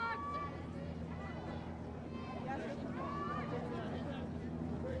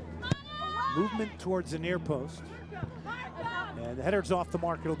 Movement towards the near post. And the header's off the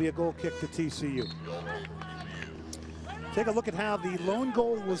mark. It'll be a goal kick to TCU. Take a look at how the lone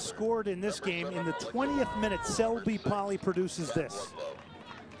goal was scored in this game. In the 20th minute, Selby Polly produces this.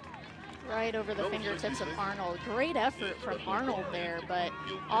 Right over the fingertips of Arnold. Great effort from Arnold there, but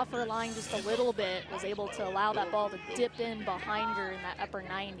off her line just a little bit, was able to allow that ball to dip in behind her in that upper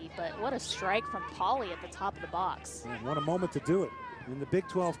 90. But what a strike from Polly at the top of the box. And what a moment to do it. In the Big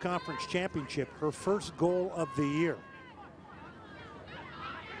 12 Conference Championship, her first goal of the year.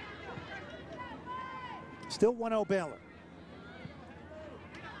 Still 1-0 Baylor.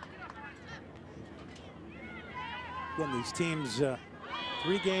 Again, these teams,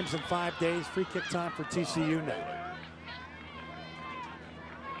 3 games in 5 days. Free kick time for TCU now.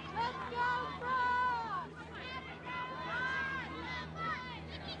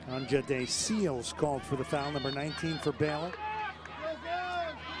 Anja De Seals called for the foul, number 19 for Baylor.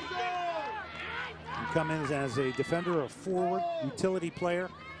 And Cummins as a defender, a forward, utility player,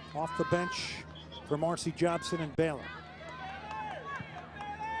 off the bench for Marcy Jobson and Baylor.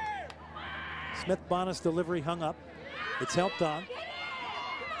 Smith-Bonus delivery hung up. It's helped on.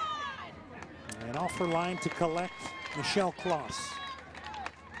 And off her line to collect, Michelle Kloss.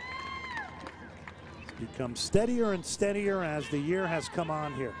 It's become steadier and steadier as the year has come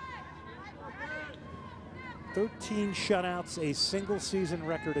on here. 13 shutouts, a single season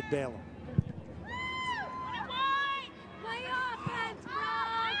record at Baylor.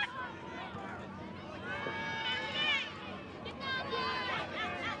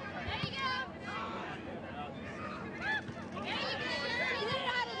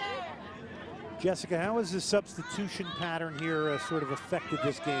 Jessica, how has the substitution pattern here sort of affected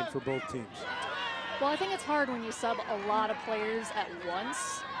this game for both teams? Well, I think it's hard when you sub a lot of players at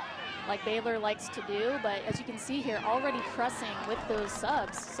once, like Baylor likes to do, but as you can see here, already pressing with those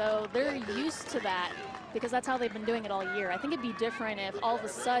subs, so they're used to that because that's how they've been doing it all year. I think it'd be different if all of a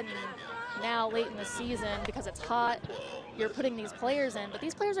sudden, now late in the season, because it's hot, you're putting these players in, but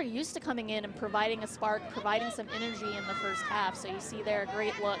these players are used to coming in and providing a spark, providing some energy in the first half. So you see there a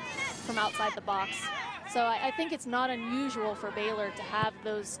great look from outside the box. So I think it's not unusual for Baylor to have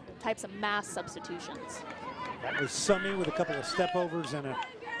those types of mass substitutions. That was Summy with a couple of step overs and an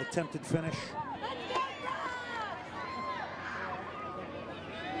attempted finish.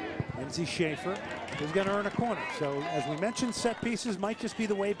 Lindsay Schaefer is going to earn a corner. So as we mentioned, set pieces might just be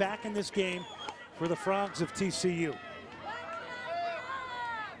the way back in this game for the Frogs of TCU.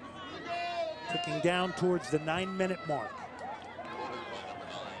 Ticking down towards the 9-minute mark.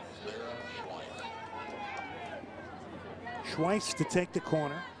 Schweiss to take the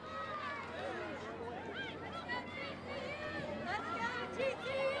corner.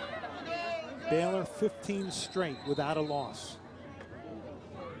 Baylor 15 straight without a loss.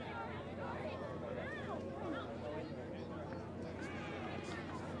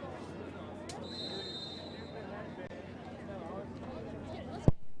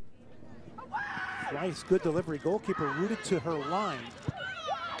 Nice, good delivery. Goalkeeper rooted to her line.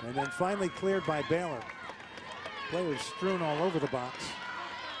 And then finally cleared by Baylor. Players strewn all over the box.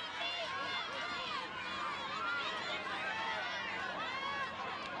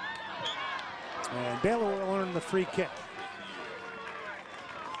 And Baylor will earn the free kick.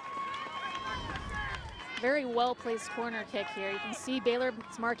 Very well-placed corner kick here. You can see Baylor's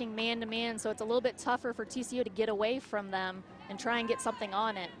marking man-to-man, so it's a little bit tougher for TCU to get away from them and try and get something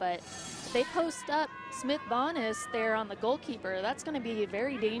on it. But if they post up Smith-Bonus there on the goalkeeper, that's going to be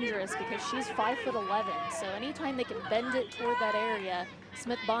very dangerous because she's 5'11". So anytime they can bend it toward that area,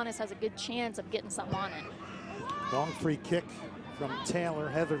 Smith-Bonus has a good chance of getting something on it. Long free kick from Taylor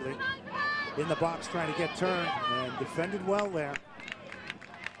Heatherly in the box trying to get turned and defended well there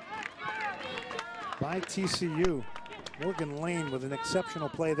by TCU. Morgan Lane with an exceptional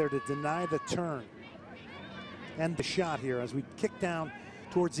play there to deny the turn and the shot here as we kick down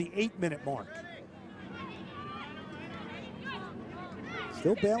towards the 8-minute mark.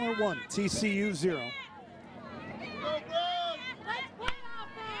 Still Baylor 1, TCU 0.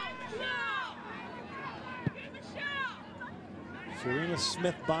 Serena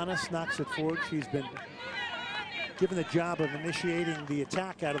Smith-Bonas knocks it forward. She's been given the job of initiating the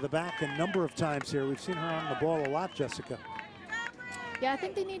attack out of the back a number of times here. We've seen her on the ball a lot, Jessica. Yeah, I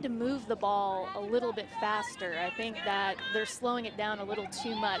think they need to move the ball a little bit faster. I think that they're slowing it down a little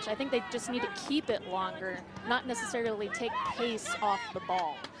too much. I think they just need to keep it longer, not necessarily take pace off the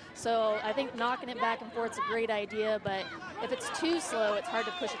ball. So I think knocking it back and forth is a great idea, but if it's too slow, it's hard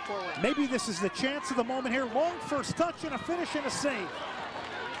to push it forward. Maybe this is the chance of the moment here. Long first touch and a finish and a save.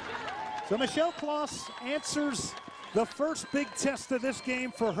 So Michelle Kloss answers the first big test of this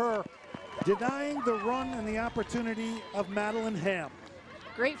game for her, denying the run and the opportunity of Madeline Ham.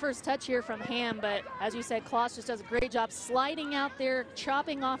 Great first touch here from Ham, but as you said, Kloss just does a great job sliding out there,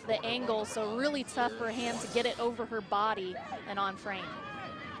 chopping off the angle, so really tough for Ham to get it over her body and on frame.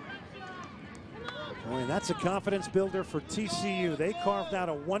 Boy, and that's a confidence builder for TCU. They carved out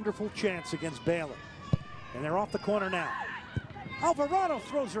a wonderful chance against Baylor. And they're off the corner now. Alvarado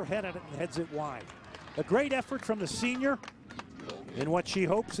throws her head at it and heads it wide. A great effort from the senior in what she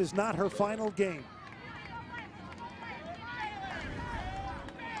hopes is not her final game.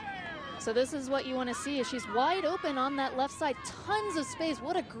 So this is what you want to see. Is she's wide open on that left side. Tons of space.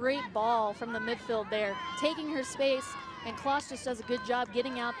 What a great ball from the midfield there. Taking her space, and Kloss just does a good job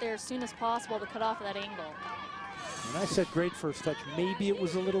getting out there as soon as possible to cut off that angle. And I said great first touch. Maybe it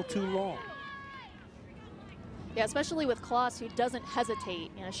was a little too long. Yeah, especially with Kloss, who doesn't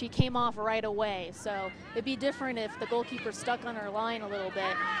hesitate. You know, she came off right away. So it'd be different if the goalkeeper stuck on her line a little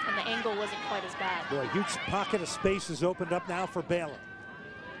bit and the angle wasn't quite as bad. Boy, a huge pocket of space is opened up now for Baylor.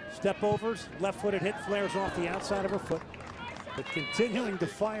 Step overs, left-footed hit flares off the outside of her foot. But continuing to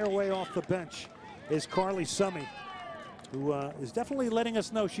fire away off the bench is Carly Summy, who is definitely letting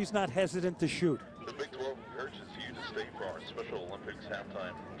us know she's not hesitant to shoot. The Big 12 urges you to stay for our Special Olympics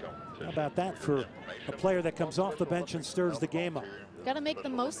halftime competition. How about that for a player that comes off the bench and stirs the game up? Got to make the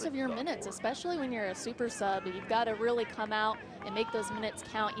most of your minutes, especially when you're a super sub. You've got to really come out and make those minutes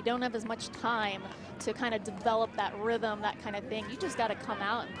count. You don't have as much time to kind of develop that rhythm, that kind of thing. You just got to come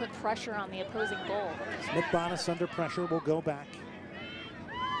out and put pressure on the opposing goal. Smith-Bonas under pressure will go back.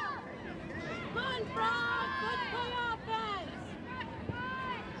 Run, Frog! Let's play offense!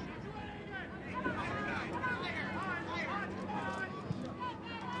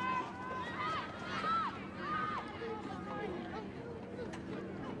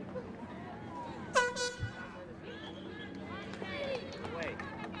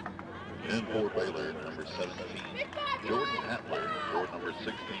 In for Baylor, number 17, Jordan Hatler, for number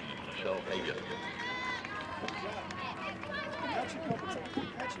 16, Michelle Hagan.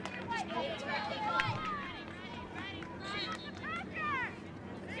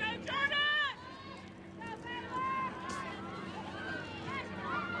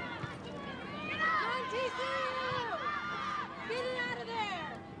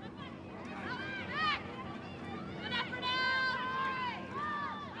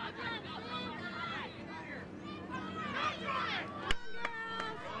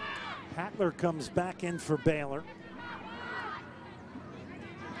 Hatler comes back in for Baylor.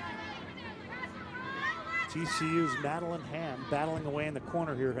 TCU's Madeline Ham battling away in the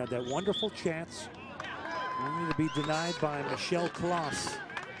corner here. Had that wonderful chance. Only to be denied by Michelle Kloss.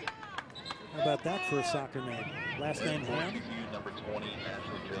 How about that for a soccer name? Last name Ham. Number 20,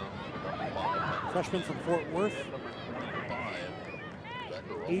 Ashley Jones. Freshman from Fort Worth.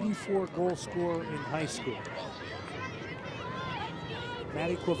 84 goal scorer in high school.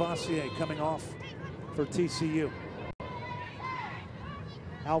 Maddie Courvoisier coming off for TCU.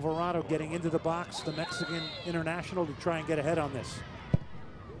 Alvarado getting into the box, the Mexican international, to try and get ahead on this.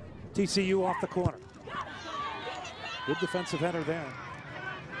 TCU off the corner. Good defensive header there.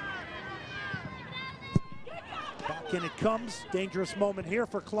 Back in it comes. Dangerous moment here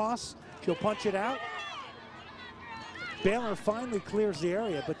for Kloss. She'll punch it out. Baylor finally clears the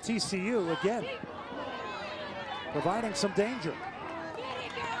area, but TCU again providing some danger.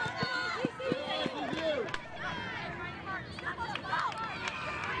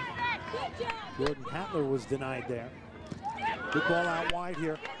 Jordan Hatler was denied there. Good ball out wide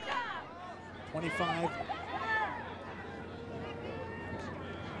here. 25.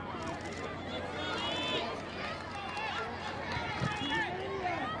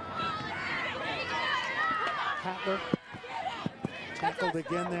 Hatler tackled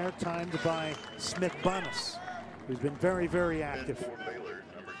again there, timed by Smith-Bonas, who's been very, very active.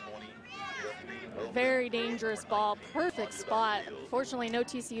 Very dangerous ball, perfect spot. Fortunately, no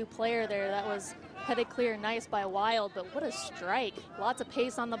TCU player there. That was Headed clear, nice by Wild, but what a strike. Lots of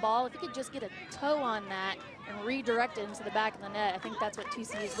pace on the ball. If you could just get a toe on that and redirect it into the back of the net, I think that's what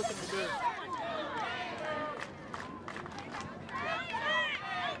TCU is looking to do.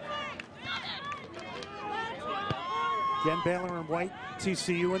 Again, Baylor in white,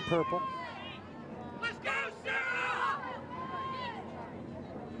 TCU in purple. Let's go, Sarah!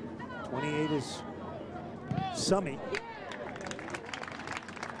 28 is Summy.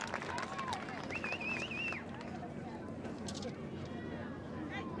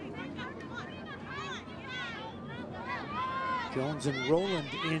 Jones and Rowland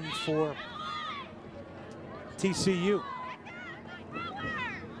in for TCU.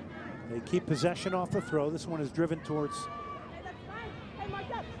 They keep possession off the throw. This one is driven towards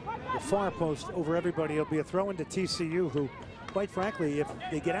the far post over everybody. It'll be a throw into TCU, who, quite frankly, if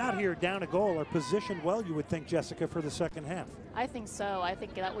they get out here down a goal, are positioned well, you would think, Jessica, for the second half. I think so. I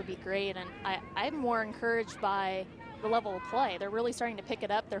think that would be great. And I'm more encouraged by the level of play. They're really starting to pick it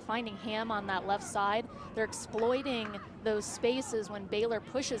up. They're finding Ham on that left side. They're exploiting those spaces when Baylor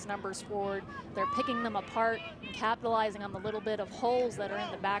pushes numbers forward. They're picking them apart and capitalizing on the little bit of holes that are in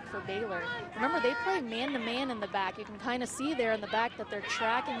the back for Baylor. Remember, they play man-to-man in the back. You can kind of see there in the back that they're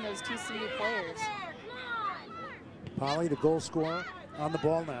tracking those TCU players. Polly, the goal scorer, on the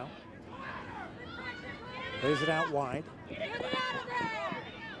ball now. Plays it out wide.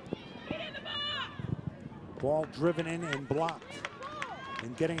 Ball driven in and blocked.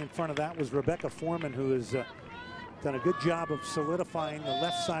 And getting in front of that was Rebecca Foreman, who has done a good job of solidifying the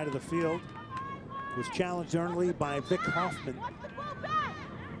left side of the field. Was challenged early by Vic Hoffman.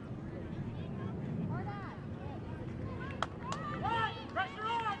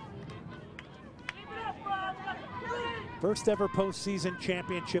 First ever postseason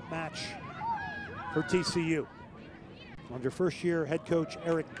championship match for TCU under first year head coach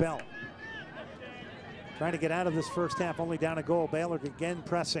Eric Bell. Trying to get out of this first half, only down a goal. Baylor again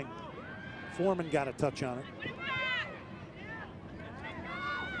pressing. Foreman got a touch on it.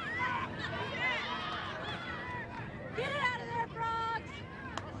 Get it out of there, Frogs!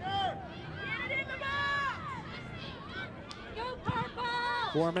 Get it in the box! Go purple!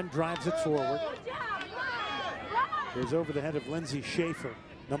 Foreman drives it forward. Good job! Goes over the head of Lindsay Schaefer,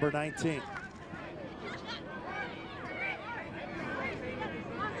 number 19.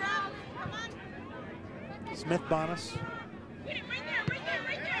 Smith Bonas.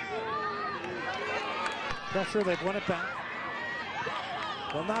 Pressure, they've won it back.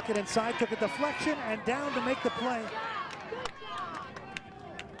 They'll knock it inside, took a deflection, and down to make the play.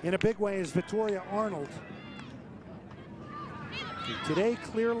 In a big way is Victoria Arnold. Who today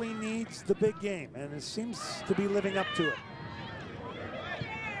clearly needs the big game, and it seems to be living up to it.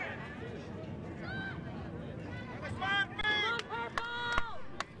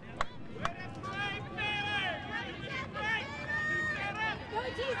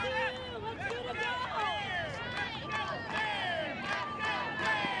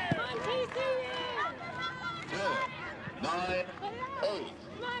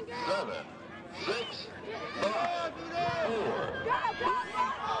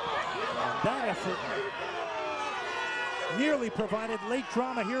 That effort nearly provided late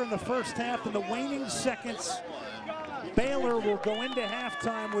drama here in the first half. In the waning seconds, Baylor will go into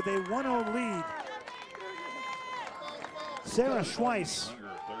halftime with a 1-0 lead. Sarah Schweiss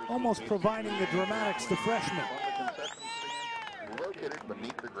almost providing the dramatics to freshmen. Located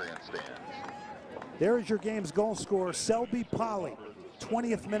beneath the grandstands. There is your game's goal scorer, Selby Polly.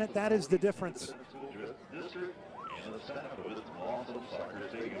 20th minute, that is the difference.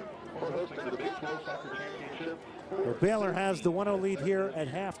 Well, Baylor has the 1-0 lead here at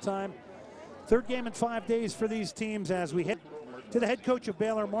halftime. Third game in 5 days for these teams as we head to the head coach of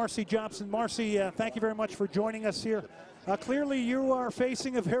Baylor, Marcy Jobson. Marcy, thank you very much for joining us here. Clearly you are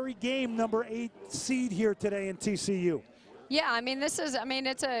facing a very game number 8 seed here today in TCU. Yeah, I mean, it's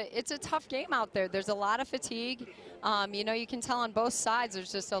a tough game out there. There's a lot of fatigue. You know, you can tell on both sides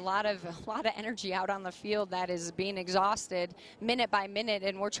there's just a lot of energy out on the field that is being exhausted minute by minute,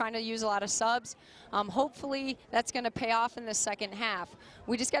 and we're trying to use a lot of subs. Hopefully that's going to pay off in the second half.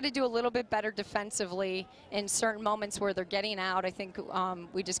 We just got to do a little bit better defensively in certain moments where they're getting out. I think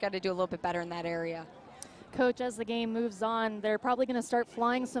we just got to do a little bit better in that area. Coach, as the game moves on, they're probably going to start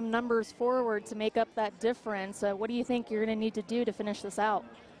flying some numbers forward to make up that difference. What do you think you're going to need to do to finish this out?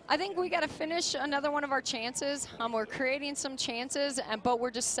 I think we got to finish another one of our chances. We're creating some chances, but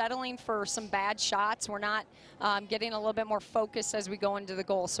we're just settling for some bad shots. We're not getting a little bit more focused as we go into the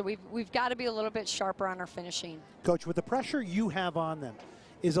goal. So we've got to be a little bit sharper on our finishing. Coach, with the pressure you have on them,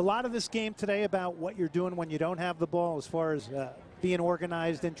 is a lot of this game today about what you're doing when you don't have the ball as far as being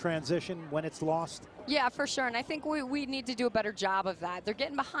organized in transition when it's lost? Yeah, for sure, and I think we need to do a better job of that. They're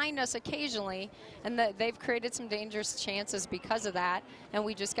getting behind us occasionally, and they've created some dangerous chances because of that, and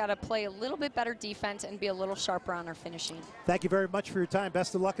we just got to play a little bit better defense and be a little sharper on our finishing. Thank you very much for your time.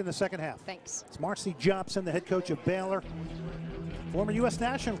 Best of luck in the second half. Thanks. It's Marcy Jobson, the head coach of Baylor. Former U.S.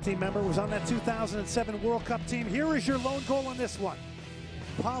 national team member, was on that 2007 World Cup team. Here is your lone goal on this one.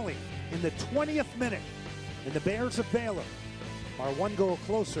 Polly in the 20th minute, and the Bears of Baylor are one goal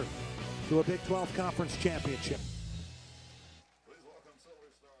closer to a Big 12 Conference championship.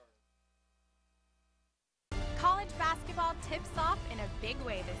 College basketball tips off in a big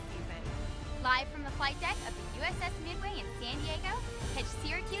way this season. Live from the flight deck of the USS Midway in San Diego, catch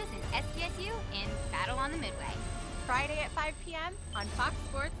Syracuse and SDSU in Battle on the Midway. Friday at 5 p.m. on Fox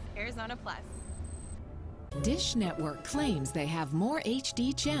Sports Arizona Plus. Dish Network claims they have more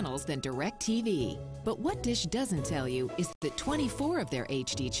HD channels than DirecTV. But what Dish doesn't tell you is that 24 of their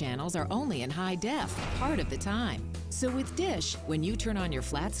HD channels are only in high def, part of the time. So with Dish, when you turn on your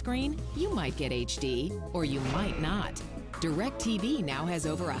flat screen, you might get HD, or you might not. DirecTV now has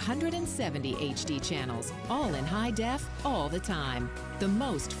over 170 HD channels, all in high def, all the time. The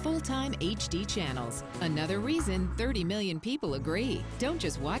most full-time HD channels. Another reason 30 million people agree. Don't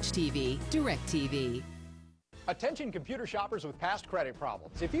just watch TV, DirecTV. Attention computer shoppers with past credit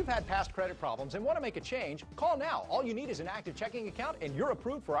problems. If you've had past credit problems and want to make a change, call now. All you need is an active checking account and you're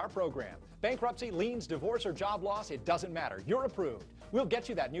approved for our program. Bankruptcy, liens, divorce, or job loss, it doesn't matter. You're approved. We'll get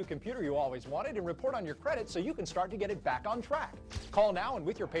you that new computer you always wanted and report on your credit so you can start to get it back on track. Call now and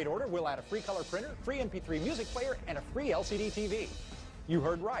with your paid order, we'll add a free color printer, free MP3 music player, and a free LCD TV. You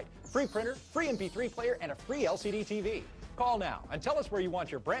heard right. Free printer, free MP3 player, and a free LCD TV. Call now and tell us where you want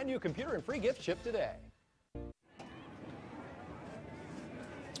your brand new computer and free gift shipped today.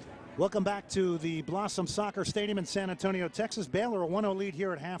 Welcome back to the Blossom Soccer Stadium in San Antonio, Texas. Baylor a 1-0 lead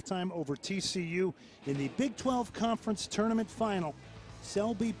here at halftime over TCU in the Big 12 Conference Tournament Final.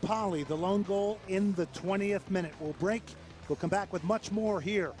 Selby Polly, the lone goal in the 20th minute. We'll break. We'll come back with much more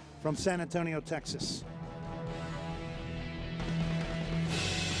here from San Antonio, Texas.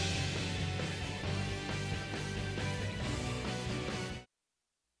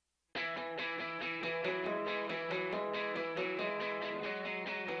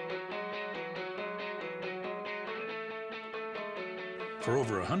 For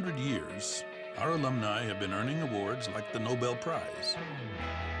over 100 years, our alumni have been earning awards like the Nobel Prize,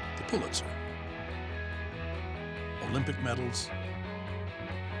 the Pulitzer, Olympic medals,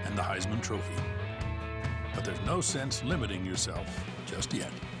 and the Heisman Trophy. But there's no sense limiting yourself just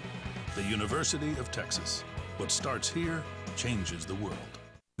yet. The University of Texas. What starts here changes the world.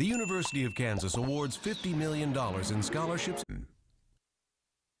 The University of Kansas awards $50 million in scholarships.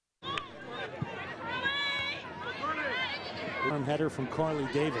 Header from Carly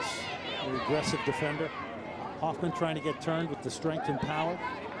Davis, an aggressive defender. Hoffman trying to get turned with the strength and power,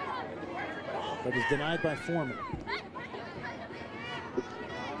 but is denied by Foreman.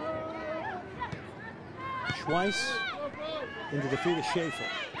 Schweiss into the feet of Schaefer.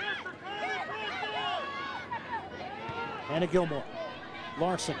 Anna Gilmore.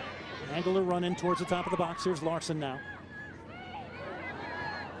 Larson. Angler run in towards the top of the box. Here's Larson now.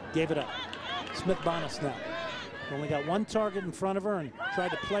 Gave it up. Smith-Bonus now. Only got one target in front of her and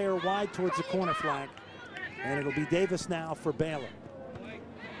tried to play her wide towards the corner flag. And it'll be Davis now for Baylor.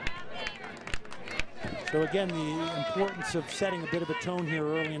 So again, the importance of setting a bit of a tone here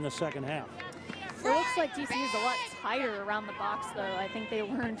early in the second half. It looks like TCU is a lot tighter around the box, though. I think they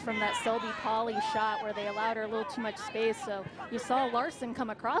learned from that Selby Polly shot where they allowed her a little too much space. So you saw Larson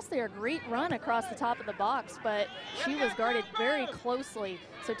come across there, great run across the top of the box, but she was guarded very closely.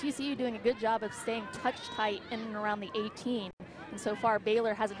 So TCU doing a good job of staying touch tight in and around the 18. And so far,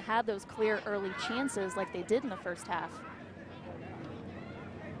 Baylor hasn't had those clear early chances like they did in the first half.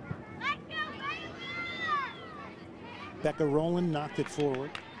 Becca Rowland knocked it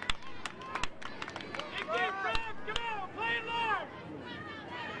forward.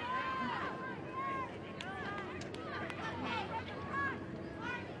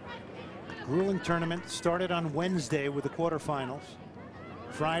 Grueling tournament started on Wednesday with the quarterfinals.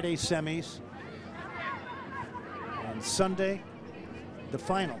 Friday semis. And Sunday, the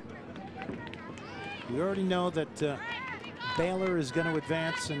final. We already know that Baylor is going to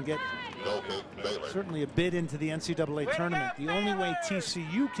advance and get certainly a bid into the NCAA tournament. The only way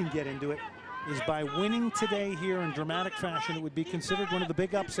TCU can get into it is by winning today here in dramatic fashion. It would be considered one of the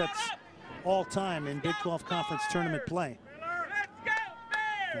big upsets all time in Big 12 Conference tournament play.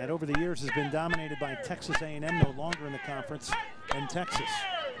 That over the years has been dominated by Texas A&M, no longer in the conference, and Texas.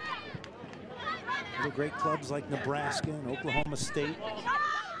 Other great clubs like Nebraska and Oklahoma State.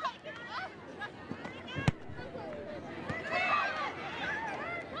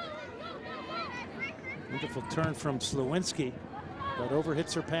 Beautiful turn from Slowinski, but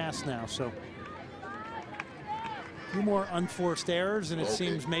overhits her pass now. So a few more unforced errors, and it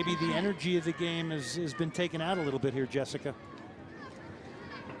seems maybe the energy of the game has been taken out a little bit here, Jessica.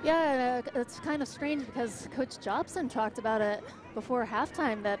 Yeah, it's kind of strange because Coach Jobson talked about it before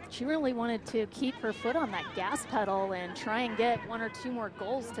halftime that she really wanted to keep her foot on that gas pedal and try and get 1 or 2 more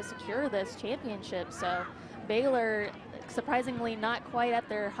goals to secure this championship. So Baylor, surprisingly, not quite at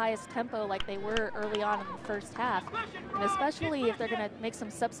their highest tempo like they were early on in the first half. And especially if they're going to make some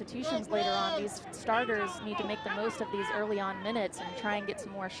substitutions later on, these starters need to make the most of these early on minutes and try and get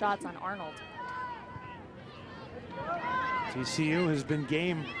some more shots on Arnold. TCU has been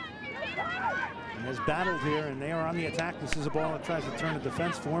game and has battled here, and they are on the attack. This is a ball that tries to turn the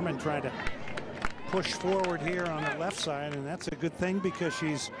defense for them and try to push forward here on the left side, and that's a good thing because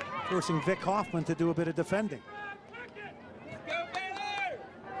she's forcing Vic Hoffman to do a bit of defending.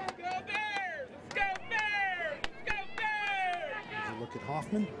 Look at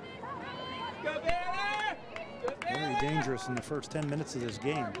Hoffman. Very dangerous in the first 10 minutes of this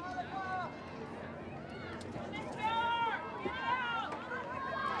game.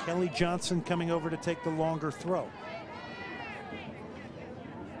 Kelly Johnson coming over to take the longer throw.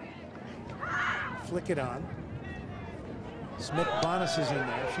 Flick it on. Smith Bonas is in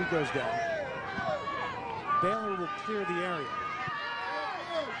there. She goes down. Baylor will clear the area.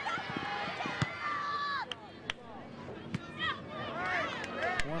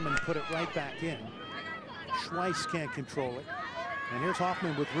 Foreman put it right back in. Schweiss can't control it. And here's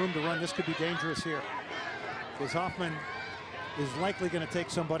Hoffman with room to run. This could be dangerous here, because Hoffman is likely going to take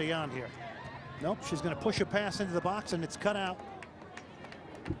somebody on here. Nope, she's going to push a pass into the box, and it's cut out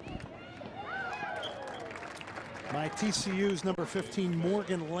by TCU's number 15,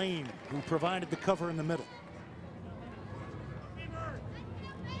 Morgan Lane, who provided the cover in the middle.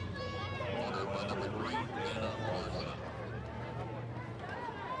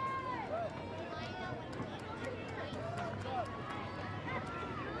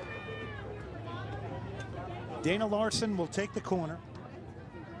 Dana Larson will take the corner.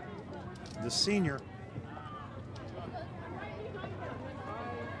 The senior.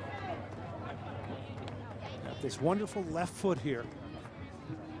 Got this wonderful left foot here.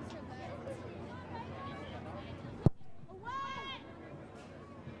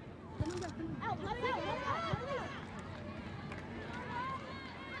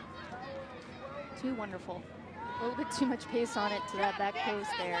 Too wonderful. A little bit too much pace on it to that back post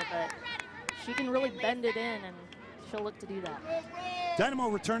there, but she can really bend it in, and she'll look to do that. Dynamo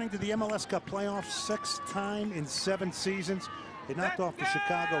returning to the MLS Cup playoffs, 6th time in 7 seasons. They knocked off the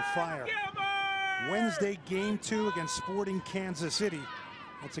Chicago Fire. Wednesday, Game 2 against Sporting Kansas City.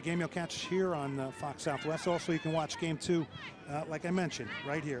 That's a game you'll catch here on Fox Southwest. Also, you can watch Game 2, like I mentioned,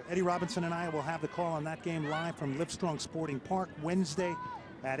 right here. Eddie Robinson and I will have the call on that game live from Livestrong Sporting Park Wednesday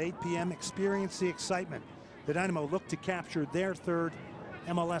at 8 p.m. Experience the excitement. The Dynamo look to capture their 3rd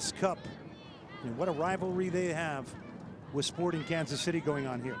MLS Cup. And what a rivalry they have with Sporting Kansas City going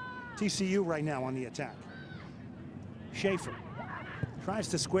on here. TCU right now on the attack. Schaefer tries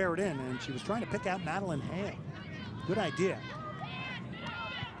to square it in, and she was trying to pick out Madeline Hale. Good idea.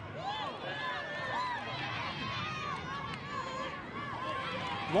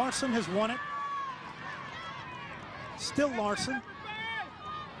 Larson has won it. Still Larson.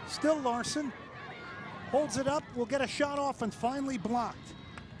 Still Larson. Holds it up, will get a shot off, and finally blocked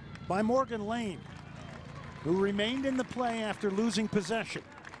by Morgan Lane, who remained in the play after losing possession.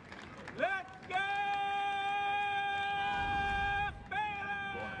 Let's go,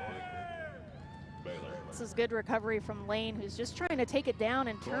 Baylor! This is good recovery from Lane, who's just trying to take it down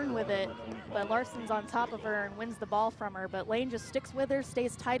and turn with it, but Larson's on top of her and wins the ball from her. But Lane just sticks with her,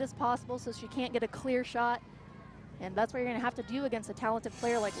 stays tight as possible so she can't get a clear shot. And that's what you're going to have to do against a talented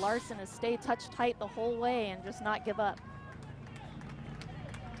player like Larson, is stay touch tight the whole way and just not give up.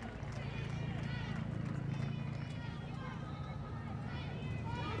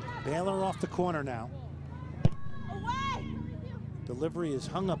 Baylor off the corner now. Delivery is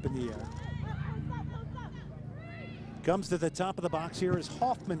hung up in the air. Comes to the top of the box. Here is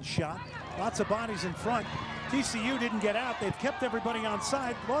Hoffman's shot. Lots of bodies in front. TCU didn't get out. They've kept everybody on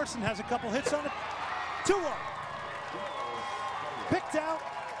side. Larson has a couple hits on it. 2-0. Picked out.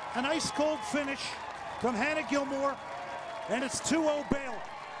 An ice-cold finish from Hannah Gilmore. And it's 2-0 Baylor.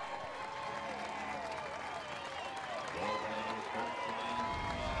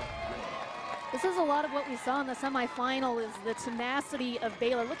 This This is a lot of what we saw in the semifinal, is the tenacity of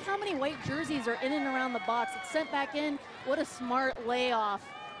Baylor. Look how many white jerseys are in and around the box. It's sent back in. What a smart layoff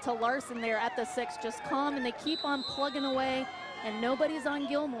to Larson there at the 6. Just calm, and they keep on plugging away, and nobody's on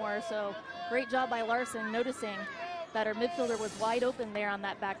Gilmore. So great job by Larson, noticing that our midfielder was wide open there on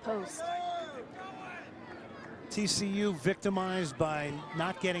that back post. TCU victimized by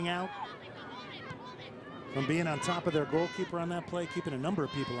not getting out from being on top of their goalkeeper on that play, keeping a number of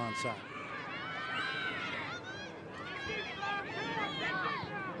people onside.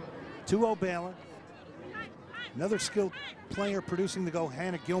 (2-0 Baylor. Another skilled player producing the goal,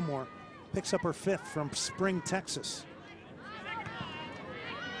 Hannah Gilmore, picks up her 5th from Spring, Texas.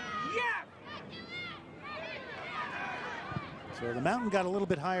 So the mountain got a little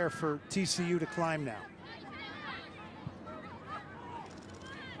bit higher for TCU to climb now.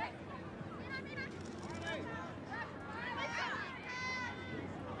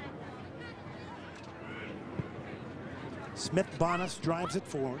 Smith-Bonus drives it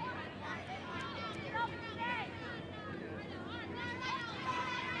forward.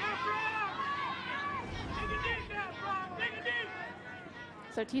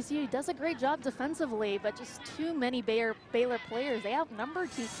 So TCU does a great job defensively, but just too many Baylor players. They outnumbered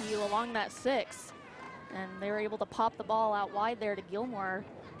TCU along that 6, and they were able to pop the ball out wide there to Gilmore,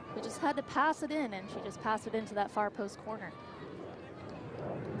 who just had to pass it in, and she just passed it into that far post corner.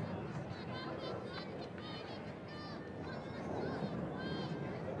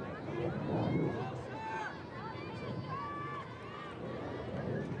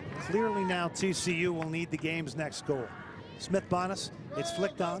 Clearly now TCU will need the game's next goal. Smith-Bonus, it's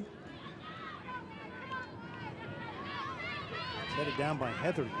flicked on. It's headed down by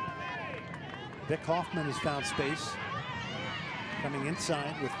Heather. Vic Hoffman has found space. Coming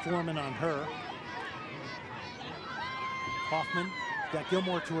inside with Foreman on her. Hoffman got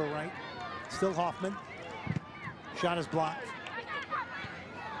Gilmore to her right. Still Hoffman. Shot is blocked.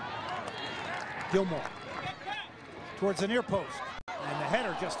 Gilmore towards the near post. And the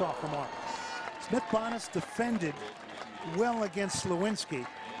header just off the mark. Smith-Bonus defended well against Slewinski,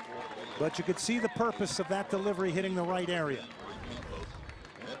 but you could see the purpose of that delivery hitting the right area.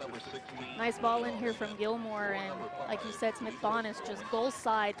 Nice ball in here from Gilmore, and like you said, Smith-Bonus just goal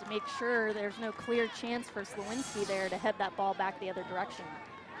side to make sure there's no clear chance for Slewinski there to head that ball back the other direction.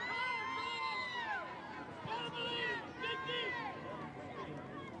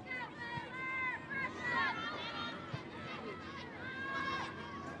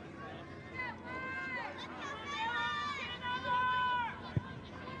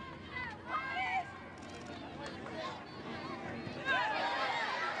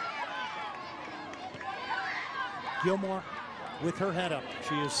 Gilmore with her head up.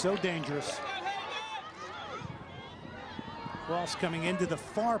 She is so dangerous. Cross coming into the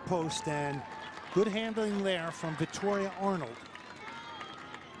far post, and good handling there from Victoria Arnold.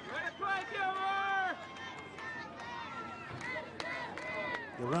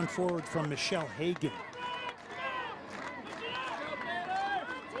 The run forward from Michelle Hagan.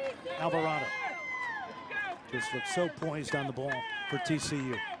 Alvarado just looks so poised on the ball for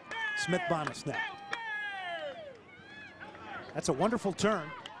TCU. Smith-Bonus now. That's a wonderful turn,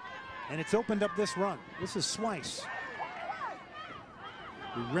 and it's opened up this run. This is Swice.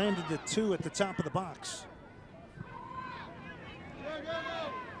 We ran to the 2 at the top of the box.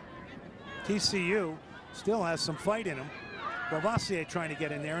 TCU still has some fight in them. Bovassier trying to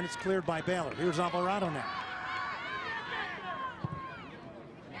get in there, and it's cleared by Baylor. Here's Alvarado now.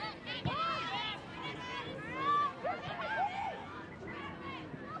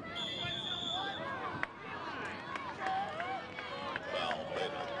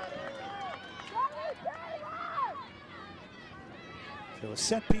 So a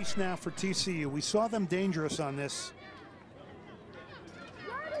set piece now for TCU. We saw them dangerous on this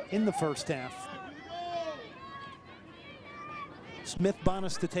in the first half.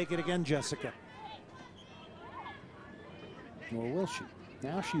 Smith-Bonus to take it again, Jessica. Or will she?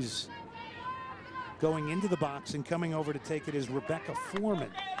 Now she's going into the box, and coming over to take it is Rebecca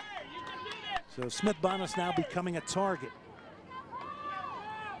Foreman. So Smith-Bonus now becoming a target.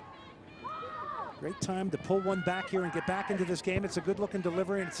 Great time to pull one back here and get back into this game. It's a good looking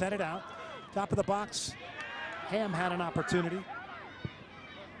delivery, and it's headed out. Top of the box. Ham had an opportunity.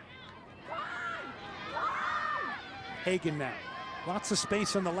 Hagan now. Lots of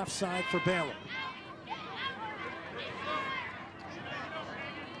space on the left side for Baylor.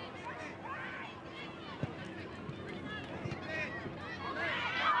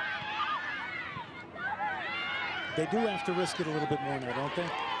 They do have to risk it a little bit more now, don't they?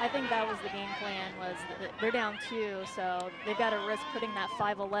 I think that was the game plan. Was that they're down 2, so they've got to risk putting that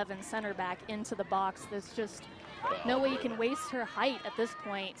 5'11" center back into the box. There's just no way you can waste her height at this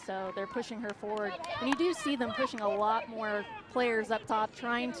point, so they're pushing her forward. And you do see them pushing a lot more players up top,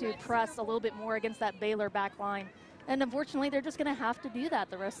 trying to press a little bit more against that Baylor back line. And unfortunately, they're just going to have to do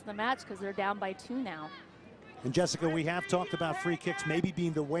that the rest of the match because they're down by 2 now. And Jessica, we have talked about free kicks maybe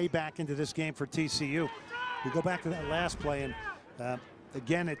being the way back into this game for TCU. We go back to that last play, and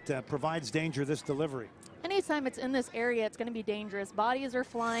again, it provides danger, this delivery. Anytime it's in this area, it's going to be dangerous. Bodies are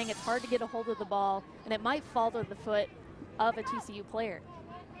flying. It's hard to get a hold of the ball, and it might fall to the foot of a TCU player.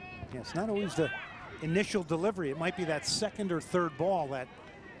 Yeah, it's not always the initial delivery. It might be that second or third ball that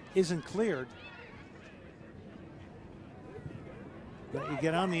isn't cleared that you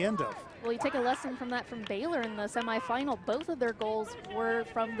get on the end of. Well, you take a lesson from that from Baylor in the semifinal. Both of their goals were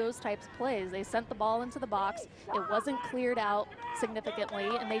from those types of plays. They sent the ball into the box. It wasn't cleared out significantly,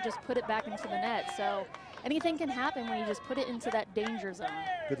 and they just put it back into the net. So anything can happen when you just put it into that danger zone.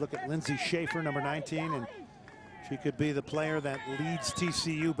 Good look at Lindsay Schaefer, number 19, and she could be the player that leads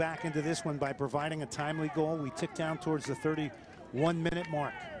TCU back into this one by providing a timely goal. We tick down towards the 31-minute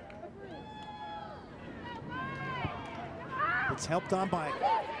mark. It's helped on by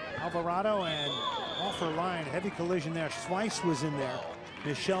Alvarado, and off her line, heavy collision there. Schweiss was in there.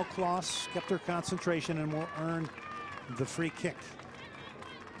 Michelle Kloss kept her concentration and will earn the free kick.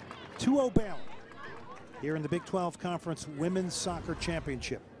 2-0 Baylor here in the Big 12 Conference Women's Soccer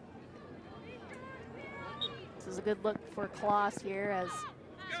Championship. This is a good look for Kloss here as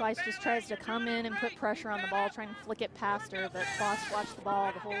Schweiss just tries to come in and put pressure on the ball, trying to flick it past her, but Kloss watched the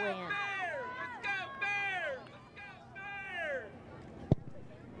ball the whole way in.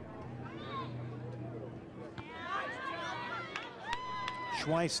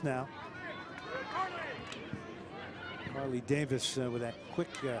 Schweiss now. Carly Davis with that quick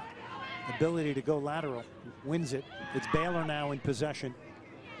ability to go lateral wins it. It's Baylor now in possession.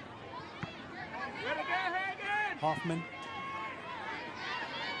 Hoffman.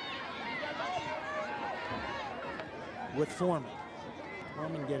 With Foreman.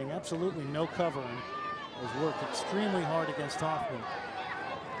 Foreman getting absolutely no cover and has worked extremely hard against Hoffman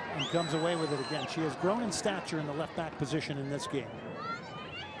and comes away with it again. She has grown in stature in the left back position in this game.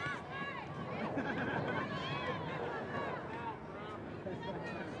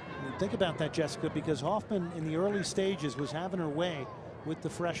 Think about that, Jessica, because Hoffman in the early stages was having her way with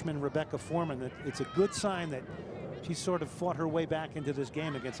the freshman Rebecca Foreman. That it's a good sign that she sort of fought her way back into this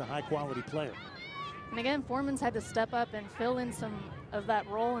game against a high-quality player. And again, Foreman's had to step up and fill in some of that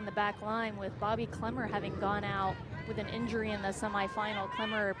role in the back line with Bobby Clemmer having gone out with an injury in the semifinal.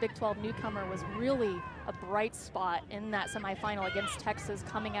 Clemmer, Big 12 newcomer, was really a bright spot in that semifinal against Texas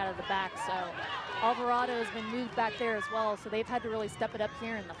coming out of the back. So Alvarado has been moved back there as well, so they've had to really step it up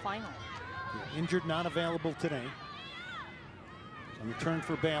here in the final. Yeah, injured, not available today. On the turn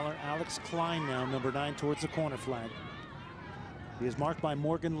for Baylor, Alex Klein now, number 9, towards the corner flag. He is marked by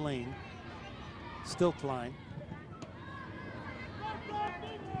Morgan Lane. Still Klein.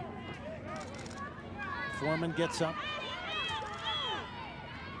 Foreman gets up.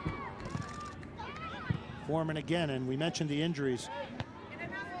 Foreman again, and we mentioned the injuries.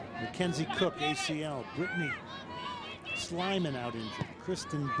 Mackenzie Cook, ACL. Brittany Slyman out injured.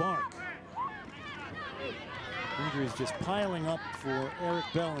 Kristen Bark. Injuries just piling up for Eric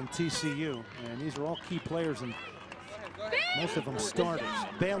Bell and TCU. And these are all key players, and most of them starters.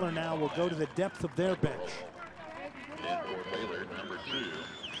 Baylor now will go to the depth of their bench. And for Baylor, number 2.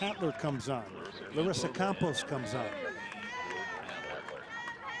 Hatler comes on. Larissa Campos comes on.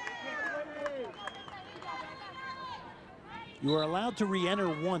 You are allowed to re-enter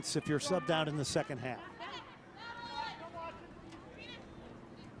once if you're subbed out in the second half.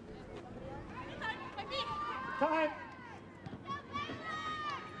 Time.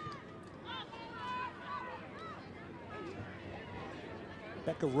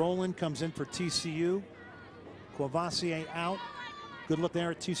 Becca Rowland comes in for TCU. Courvoisier out. Good look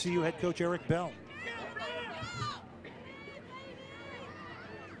there at TCU head coach Eric Bell.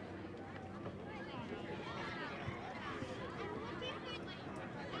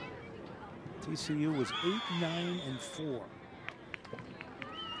 TCU was 8-9-4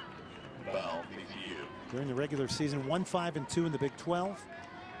 during the regular season. 1-5-2 in the Big 12.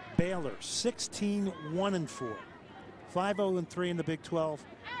 Baylor 16-1-4. 5-0-3 in the Big 12,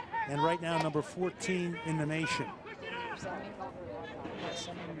 and right now number 14 in the nation.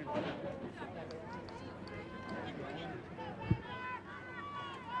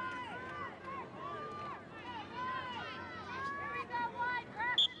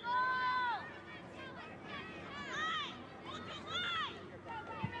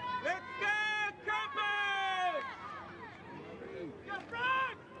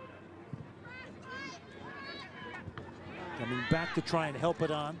 Coming back to try and help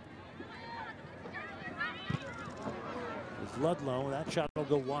it on. With Ludlow, that shot will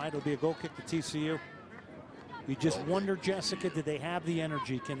go wide. It'll be a goal kick to TCU. You just wonder, Jessica, did they have the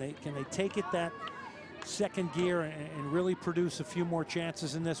energy? Can they take it that second gear and really produce a few more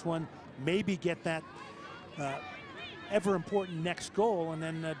chances in this one? Maybe get that ever important next goal and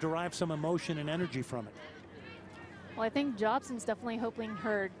then derive some emotion and energy from it. Well, I think Jobson's definitely hoping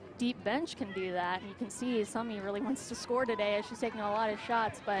her deep bench can do that. And you can see Summy really wants to score today as she's taking a lot of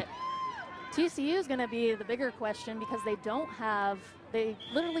shots. But TCU is going to be the bigger question because they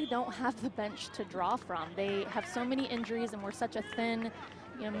literally don't have the bench to draw from. They have so many injuries and we're such a thin,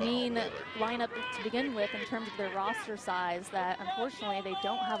 mean lineup to begin with in terms of their roster size that unfortunately they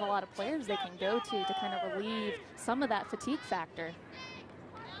don't have a lot of players they can go to kind of relieve some of that fatigue factor.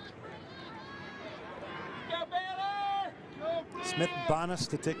 Smith-Bonas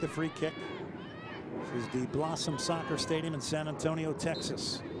to take the free kick. This is the Blossom Soccer Stadium in San Antonio,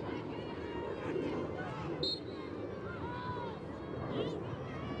 Texas.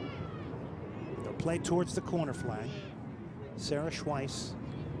 They'll play towards the corner flag. Sarah Schweiss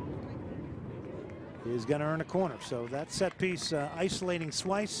is going to earn a corner. So that set piece isolating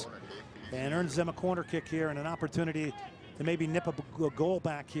Schweiss and earns them a corner kick here and an opportunity to maybe nip a goal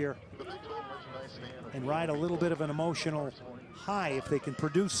back here and ride a little bit of an emotional high if they can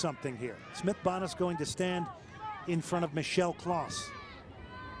produce something here. Smith-Bonas going to stand in front of Michelle Kloss.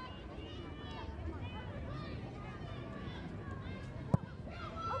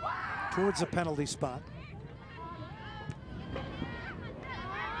 Towards the penalty spot.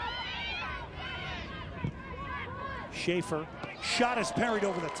 Schaefer, shot is parried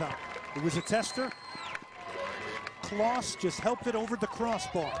over the top. It was a tester. Kloss just helped it over the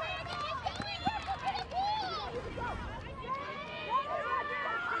crossbar.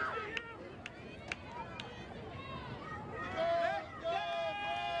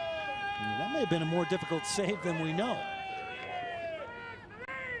 That may have been a more difficult save than we know.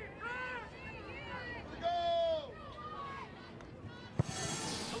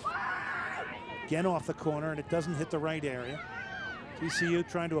 Again off the corner, and it doesn't hit the right area. TCU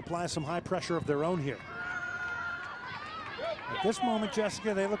trying to apply some high pressure of their own here. At this moment,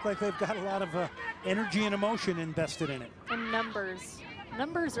 Jessica, they look like they've got a lot of energy and emotion invested in it. And numbers.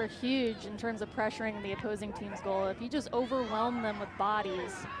 Numbers are huge in terms of pressuring the opposing team's goal. If you just overwhelm them with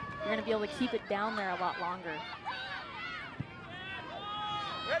bodies, you're going to be able to keep it down there a lot longer.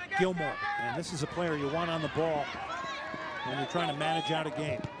 Gilmore, and this is a player you want on the ball when you're trying to manage out a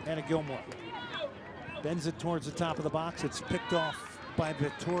game. Anna Gilmore bends it towards the top of the box. It's picked off by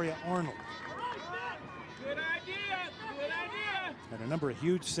Victoria Arnold. Good idea. Good idea. And a number of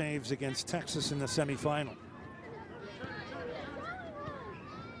huge saves against Texas in the semifinal.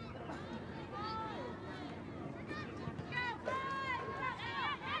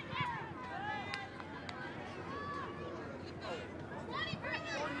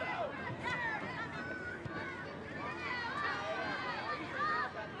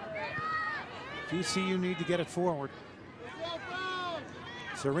 TCU need to get it forward.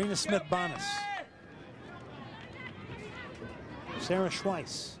 Serena Smith-Bonas. Sarah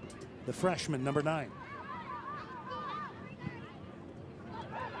Schweiss, the freshman, number 9.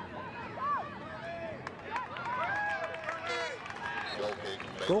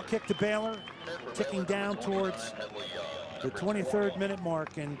 Goal kick to Baylor, ticking down towards the 23rd minute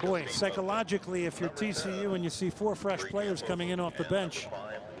mark. And boy, psychologically, if you're TCU and you see 4 fresh players coming in off the bench,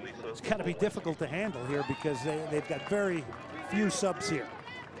 it's got to be difficult to handle here because they've got very few subs here.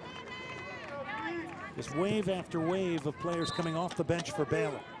 Just wave after wave of players coming off the bench for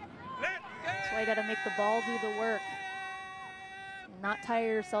Baylor. That's why you got to make the ball do the work. Not tire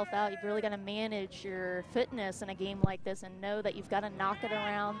yourself out. You've really got to manage your fitness in a game like this and know that you've got to knock it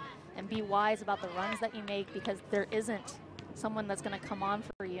around and be wise about the runs that you make because there isn't someone that's going to come on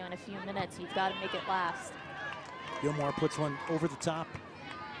for you in a few minutes. You've got to make it last. Gilmore puts one over the top.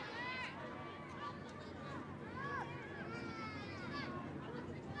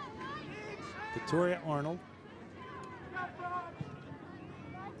 Victoria Arnold.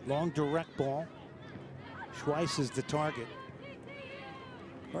 Long direct ball. Schweiss is the target.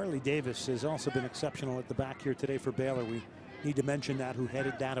 Harley Davis has also been exceptional at the back here today for Baylor. We need to mention that, who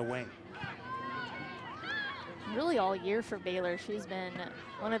headed that away. Really all year for Baylor, she's been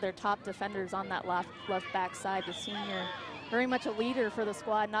one of their top defenders on that left back side. The senior, very much a leader for the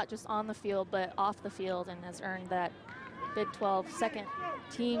squad, not just on the field, but off the field, and has earned that Big 12 second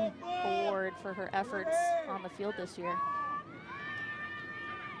team award for her efforts on the field this year.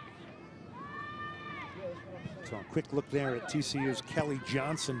 So a quick look there at TCU's Kelly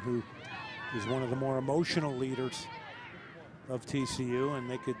Johnson, who is one of the more emotional leaders of TCU, and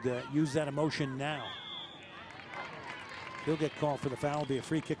they could use that emotion now. He'll get called for the foul. It'll be a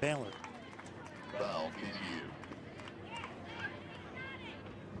free kick, Baylor. Foul, TCU.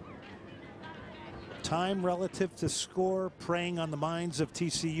 Time relative to score preying on the minds of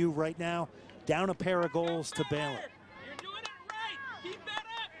TCU right now. Down a pair of goals to Baylor. You're doing it right. Keep that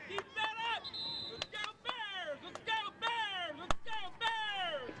up. Keep that up. Let's go Bears. Let's go Bears. Let's go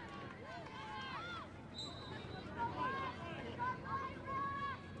Bears.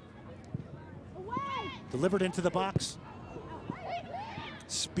 Delivered into the box.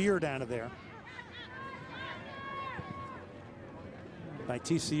 Speared out of there by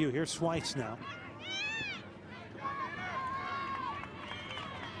TCU. Here's Schweiss now.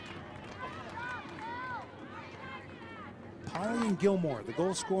 Polly and Gilmore, the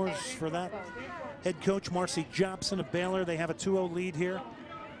goal scorers for that. Head coach Marcy Jobson of Baylor. They have a 2-0 lead here.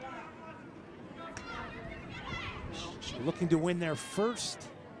 Looking to win their first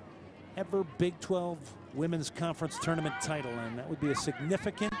ever Big 12 Women's Conference Tournament title, and that would be a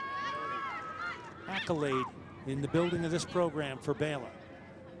significant accolade in the building of this program for Baylor.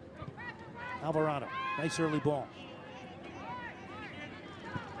 Alvarado, nice early ball.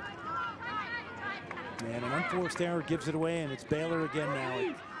 And an unforced error gives it away, and it's Baylor again now.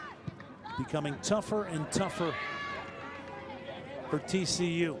 It's becoming tougher and tougher for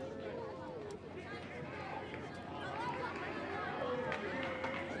TCU.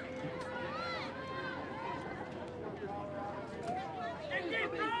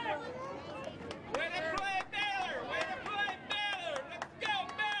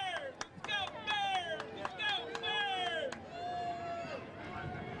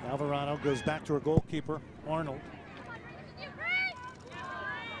 Alvarado goes back to her goalkeeper, Arnold.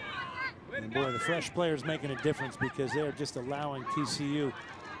 And boy, the fresh players making a difference because they're just allowing TCU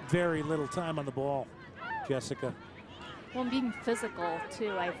very little time on the ball, Jessica. Well, and being physical,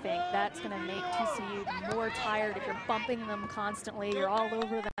 too, I think. That's going to make TCU more tired. If you're bumping them constantly, you're all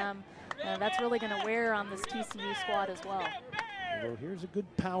over them. That's really going to wear on this TCU squad as well. Well, here's a good,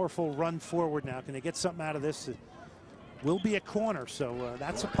 powerful run forward now. Can they get something out of this? It will be a corner, so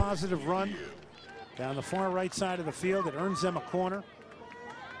that's a positive run down the far right side of the field. It earns them a corner.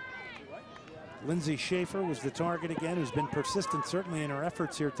 Lindsay Schaefer was the target again, who's been persistent, certainly, in her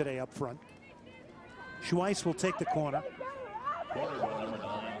efforts here today up front. Schweiss will take the corner.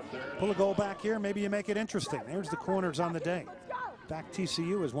 Pull a goal back here, maybe you make it interesting. There's the corners on the day. In fact,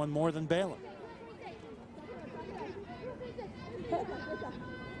 TCU has won more than Baylor.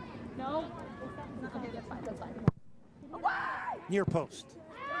 No. Near post.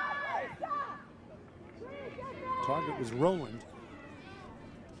 Target was Rowland.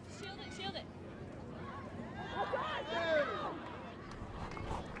 Shield it, shield it.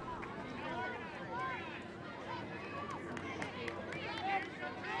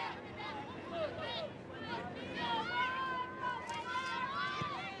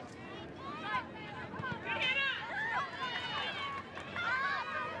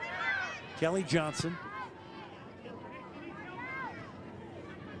 Kelly Johnson.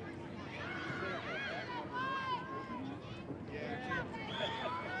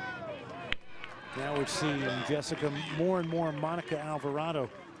 Now we're seeing, Jessica, more and more Monica Alvarado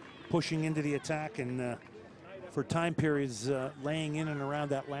pushing into the attack and for time periods laying in and around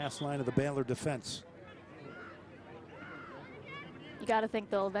that last line of the Baylor defense. You got to think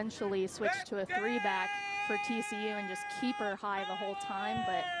they'll eventually switch to a 3-back for TCU and just keep her high the whole time,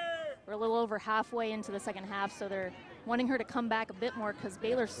 but we're a little over halfway into the second half, so they're wanting her to come back a bit more because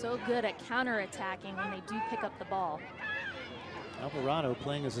Baylor's so good at counterattacking when they do pick up the ball. Alvarado,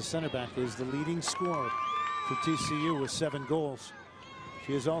 playing as a center back, is the leading scorer for TCU with 7 goals.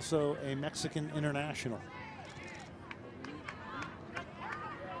 She is also a Mexican international.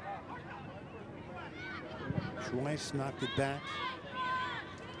 Schweiss knocked it back.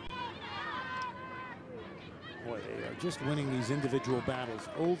 Boy, they are just winning these individual battles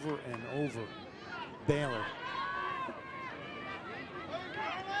over and over. Baylor.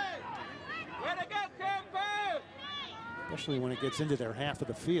 Especially when it gets into their half of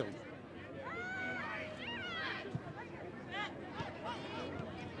the field.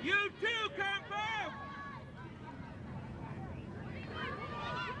 You too, Campbell.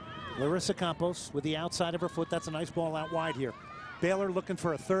 Larissa Campos with the outside of her foot. That's a nice ball out wide here. Baylor looking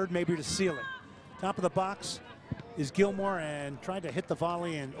for a third, maybe to seal it. Top of the box is Gilmore and tried to hit the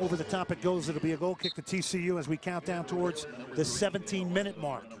volley, and over the top it goes. It'll be a goal kick to TCU as we count down towards the 17-minute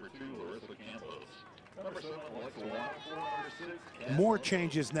mark. More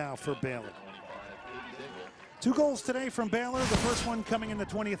changes now for Baylor. 2 goals today from Baylor, the first one coming in the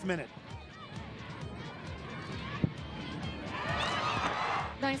 20th minute.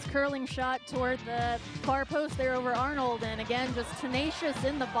 Nice curling shot toward the far post there over Arnold, and again, just tenacious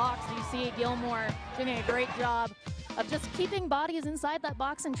in the box. You see Gilmore doing a great job of just keeping bodies inside that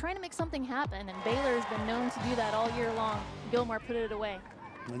box and trying to make something happen, and Baylor has been known to do that all year long. Gilmore put it away.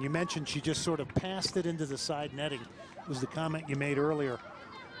 And you mentioned she just sort of passed it into the side netting. It was the comment you made earlier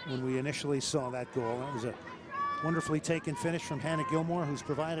when we initially saw that goal. That was a wonderfully taken finish from Hannah Gilmore, who's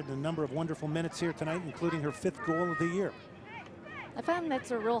provided a number of wonderful minutes here tonight, including her 5th goal of the year. I found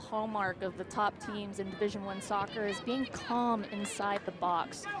that's a real hallmark of the top teams in Division I soccer, is being calm inside the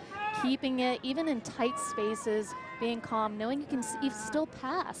box, keeping it even in tight spaces, being calm, knowing you can still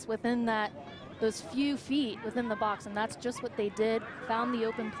pass within those few feet within the box, and that's just what they did. Found the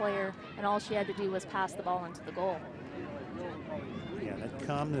open player, and all she had to do was pass the ball into the goal. Yeah, that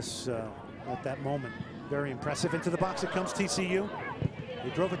calmness at that moment, very impressive. Into the box it comes, TCU. They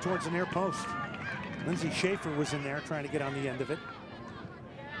drove it towards the near post. Lindsay Schaefer was in there trying to get on the end of it.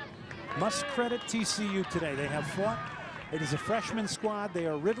 Must credit TCU today. They have fought. It is a freshman squad. They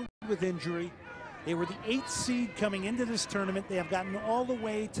are riddled with injury. They were the 8th seed coming into this tournament. They have gotten all the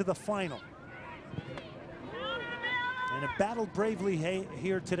way to the final, and have battled bravely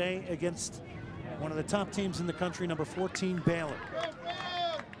here today against one of the top teams in the country, number 14 Baylor.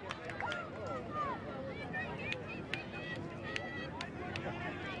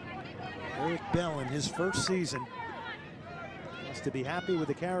 Eric Bell in his first season has to be happy with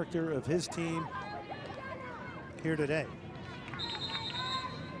the character of his team here today.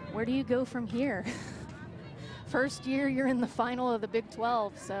 Where do you go from here? First year you're in the final of the Big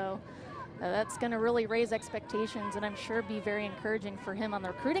 12, so that's going to really raise expectations, and I'm sure be very encouraging for him on the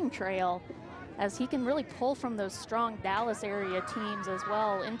recruiting trail, as he can really pull from those strong Dallas area teams as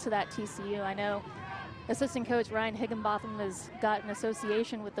well into that TCU. I know assistant coach Ryan Higginbotham has got an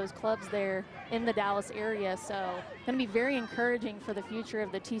association with those clubs there in the Dallas area, so going to be very encouraging for the future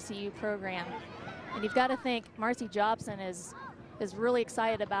of the TCU program. And you've got to think Marcy Jobson is really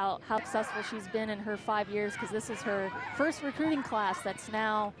excited about how successful she's been in her 5 years, because this is her first recruiting class that's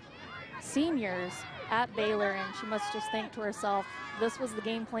now seniors at Baylor, and she must just think to herself, this was the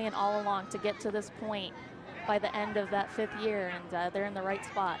game plan all along to get to this point by the end of that 5th year, and they're in the right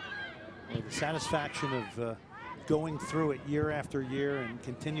spot. Well, the satisfaction of going through it year after year and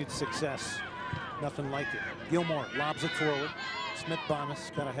continued success, nothing like it. Gilmore lobs it forward.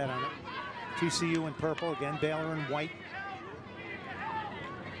 Smith-Bonus got a head on it. TCU in purple, again Baylor in white.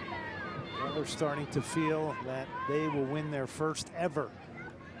 Baylor starting to feel that they will win their first ever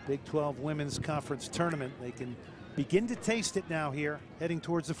Big 12 Women's Conference tournament. They can begin to taste it now here, heading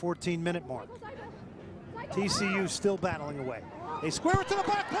towards the 14-minute mark. TCU still battling away. They square it to the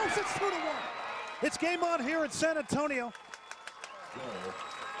back post. It's 2-1. It's game on here at San Antonio.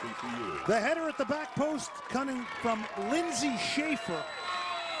 The header at the back post coming from Lindsay Schaefer.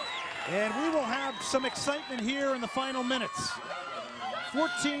 And we will have some excitement here in the final minutes.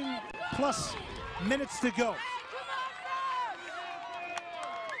 14+ minutes to go.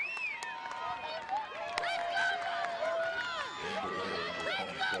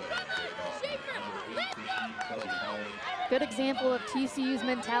 Good example of TCU's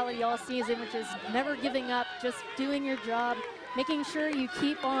mentality all season, which is never giving up, just doing your job, making sure you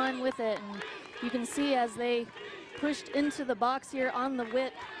keep on with it. And you can see as they pushed into the box here on the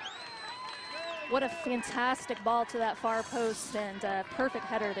whip, what a fantastic ball to that far post, and a perfect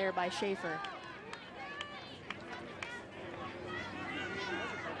header there by Schaefer.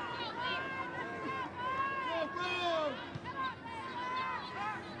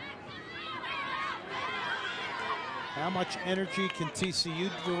 How much energy can TCU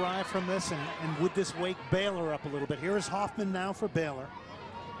derive from this, and would this wake Baylor up a little bit? Here is Hoffman now for Baylor.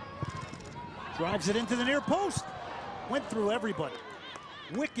 Drives it into the near post. Went through everybody.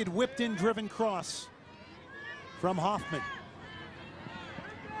 Wicked whipped in driven cross from Hoffman.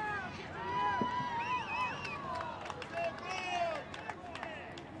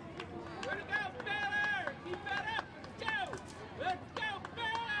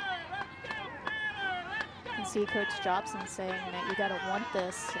 See Coach Jobson saying that you got to want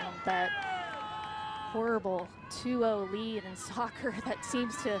this, and that horrible 2-0 lead in soccer that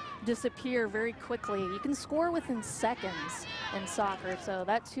seems to disappear very quickly. You can score within seconds in soccer, so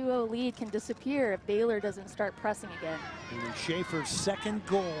that 2-0 lead can disappear if Baylor doesn't start pressing again. And Schaefer's second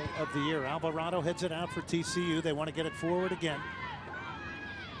goal of the year. Alvarado heads it out for TCU. They want to get it forward again.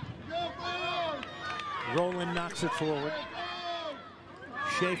 Rowland knocks it forward.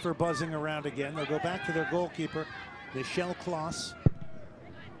 Schaefer buzzing around again. They'll go back to their goalkeeper, Michelle Kloss.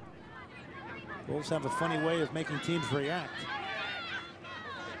 Goals have a funny way of making teams react.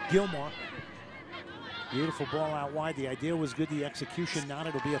 Gilmore Beautiful ball out wide. The idea was good. The execution not.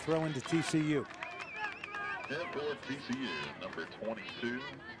 It'll be a throw into TCU. And for TCU, number 22,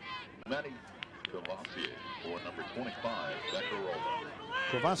 Manny Cavassier. For number 25, Beccarola.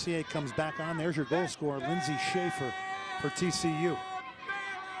 Cavassier comes back on. There's your goal scorer, Lindsay Schaefer, for TCU.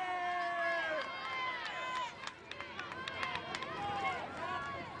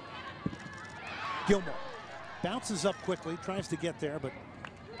 Gilmore bounces up quickly, tries to get there, but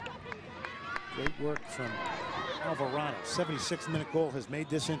great work from Alvarado. 76-minute goal has made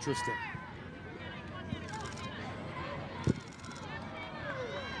this interesting.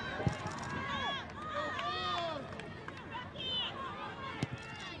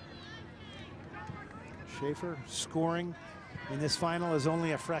 Schaefer scoring in this final as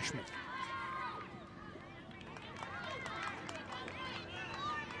only a freshman.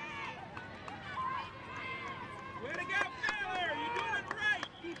 Way to go, Baylor! You're doing it right!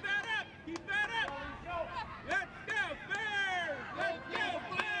 Keep that up! Keep that up! Let's go, Bears! Let's go,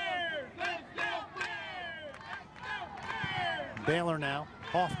 Bears! Let's go, Bears! Let's go, Bears! Baylor now.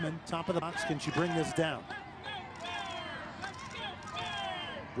 Hoffman, top of the box. Can she bring this down?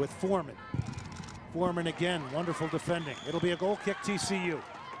 With Foreman. Foreman again, wonderful defending. It'll be a goal kick, TCU.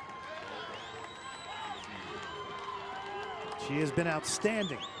 She has been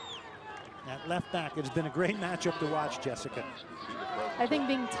outstanding at left back. It's been a great matchup to watch, Jessica. I think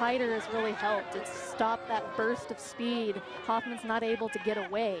being tighter has really helped. It's stopped that burst of speed. Hoffman's not able to get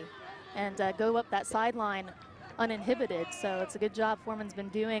away and go up that sideline uninhibited. So it's a good job Foreman's been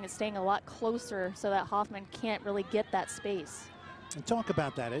doing. It's staying a lot closer so that Hoffman can't really get that space. And talk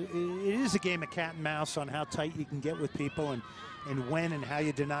about that. It is a game of cat and mouse on how tight you can get with people and when and how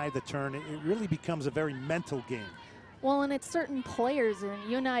you deny the turn. It really becomes a very mental game. Well, and it's certain players, and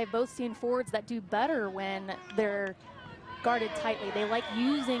you and I have both seen forwards that do better when they're guarded tightly. They like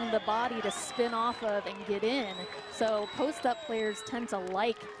using the body to spin off of and get in. So post-up players tend to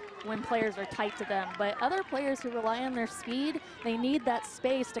like when players are tight to them. But other players who rely on their speed, they need that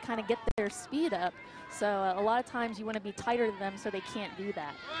space to kind of get their speed up. So a lot of times you want to be tighter to them so they can't do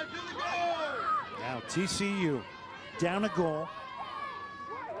that. Now TCU down a goal,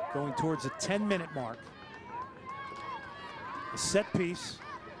 going towards a 10-minute mark. A set piece.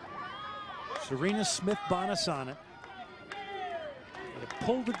 Serena Smith-Bonus on it. They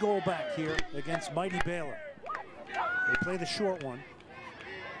pulled the goal back here against mighty Baylor. They play the short one.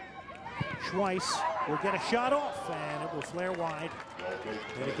 Schweiss will get a shot off, and it will flare wide.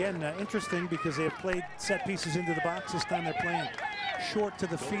 And again, interesting because they have played set pieces into the box. This time they're playing short to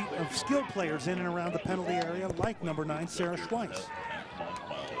the feet of skilled players in and around the penalty area, like number 9, Sarah Schweiss.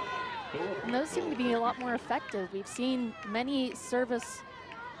 And those seem to be a lot more effective. We've seen many service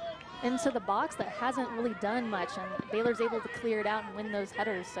into the box that hasn't really done much, and Baylor's able to clear it out and win those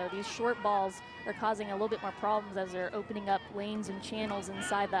headers. So these short balls are causing a little bit more problems as they're opening up lanes and channels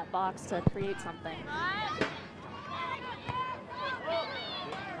inside that box to create something.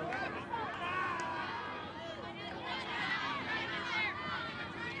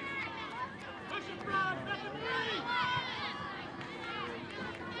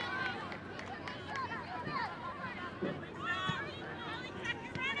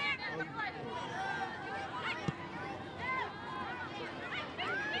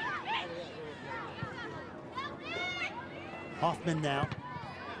 Hoffman now.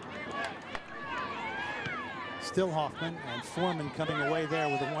 Still Hoffman, and Foreman coming away there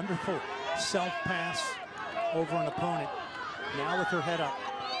with a wonderful self-pass over an opponent. Now with her head up.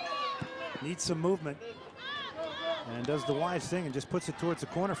 Needs some movement. And does the wise thing and just puts it towards the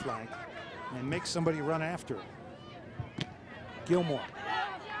corner flag and makes somebody run after it. Gilmore.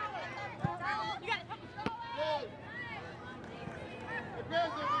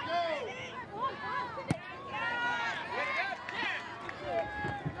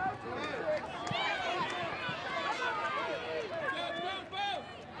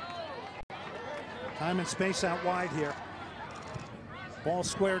 Time and space out wide here. Ball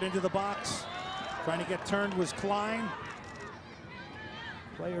squared into the box. Trying to get turned was Klein.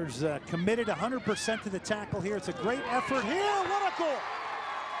 Players committed 100% to the tackle here. It's a great effort here. What a goal!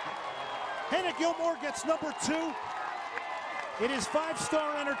 Hannah Gilmore gets number 2. It is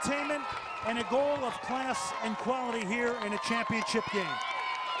 5-star entertainment and a goal of class and quality here in a championship game.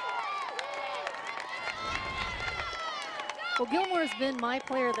 Well, Gilmore's been my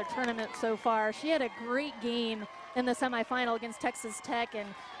player of the tournament so far. She had a great game in the semifinal against Texas Tech, and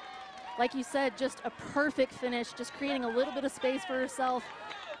like you said, just a perfect finish, just creating a little bit of space for herself,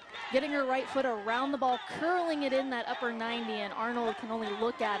 getting her right foot around the ball, curling it in that upper 90, and Arnold can only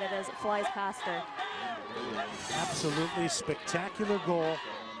look at it as it flies past her. Absolutely spectacular goal,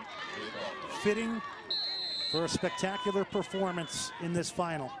 fitting for a spectacular performance in this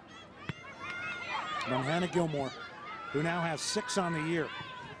final from Hannah Gilmore, who now has 6 on the year.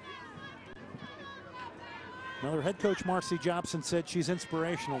 Another head coach, Marcy Jobson, said she's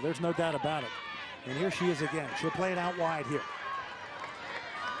inspirational. There's no doubt about it. And here she is again. She'll play it out wide here.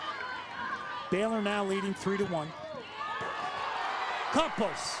 Baylor now leading 3-1.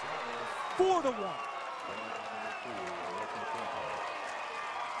 Campos, 4-1.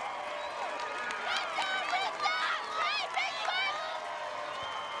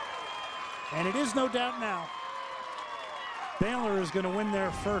 And it is no doubt now, Baylor is going to win their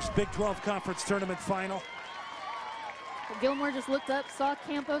first Big 12 Conference Tournament final. Gilmore just looked up, saw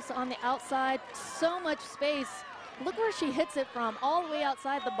Campos on the outside, so much space. Look where she hits it from, all the way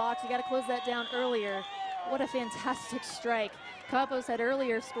outside the box. You got to close that down earlier. What a fantastic strike. Campos had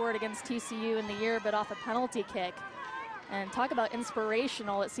earlier scored against TCU in the year, but off a penalty kick. And talk about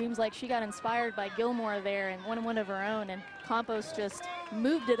inspirational. It seems like she got inspired by Gilmore there and won one of her own, and Campos just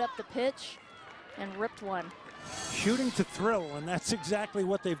moved it up the pitch and ripped one. Shooting to thrill, and that's exactly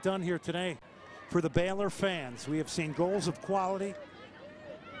what they've done here today for the Baylor fans. We have seen goals of quality.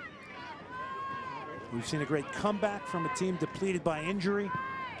 We've seen a great comeback from a team depleted by injury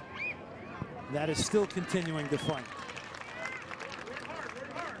that is still continuing to fight.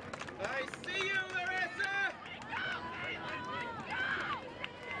 I see you, Larissa!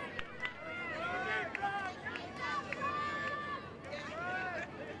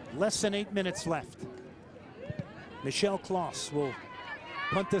 Less than 8 minutes left. Michelle Kloss will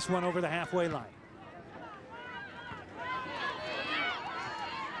punt this one over the halfway line.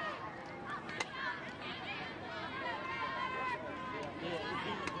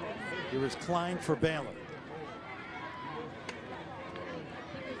 Here is Klein for Baylor.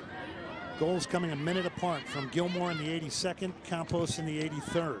 Goals coming a minute apart from Gilmore in the 82nd, Campos in the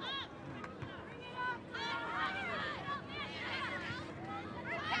 83rd.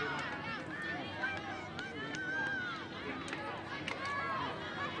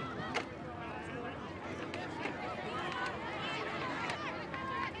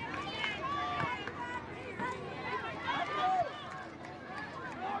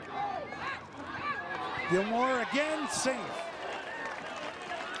 Gilmore again safe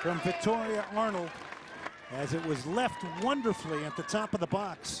from Victoria Arnold, as it was left wonderfully at the top of the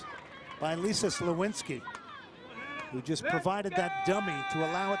box by Lisa Slawinski, who just provided that dummy to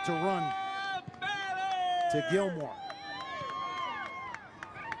allow it to run to Gilmore.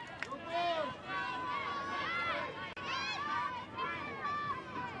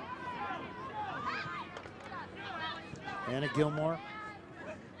 Anna Gilmore,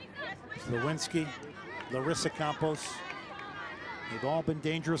 Slawinski, Larissa Campos. They've all been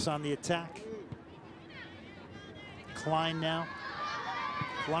dangerous on the attack. Klein now.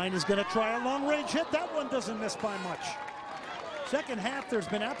 Klein is going to try a long-range hit. That one doesn't miss by much. Second half, there's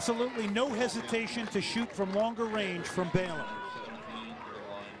been absolutely no hesitation to shoot from longer range from Baylor.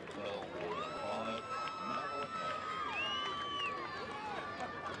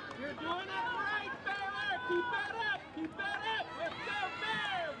 You're doing it right, Baylor! Keep that up! Keep that up! Let's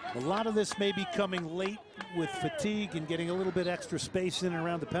go, Bears! A lot of this may be coming late with fatigue and getting a little bit extra space in and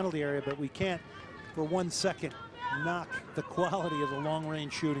around the penalty area, but we can't for 1 second knock the quality of the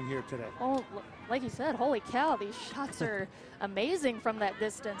long-range shooting here today. Oh, like you said, holy cow, these shots are amazing from that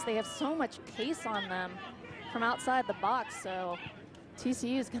distance. They have so much pace on them from outside the box, so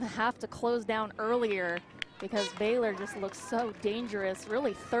TCU is going to have to close down earlier because Baylor just looks so dangerous,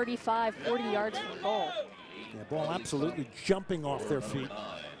 really 35, 40 yards from goal. Yeah, ball absolutely jumping off their feet.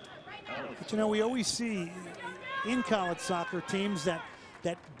 But, you know, we always see in college soccer teams that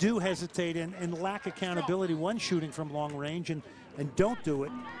do hesitate and lack accountability when shooting from long range and don't do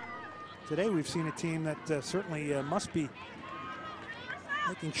it. Today we've seen a team that certainly must be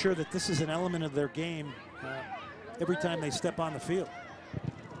making sure that this is an element of their game every time they step on the field.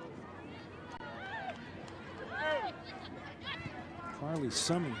 Carly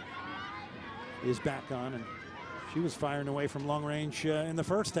Summy is back on, and she was firing away from long range in the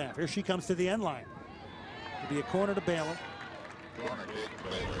first half. Here she comes to the end line. It'll be a corner to Baylor.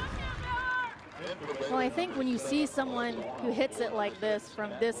 Well, I think when you see someone who hits it like this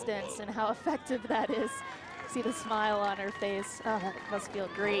from distance and how effective that is, see the smile on her face. Oh, that must feel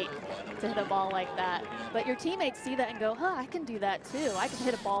great to hit a ball like that. But your teammates see that and go, huh, I can do that too. I can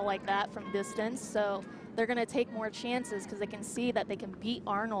hit a ball like that from distance. So they're going to take more chances because they can see that they can beat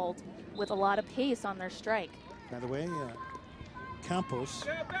Arnold with a lot of pace on their strike. By the way, Campos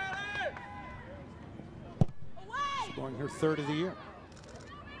scoring her third of the year.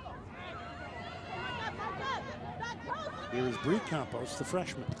 Here is Bree Campos, the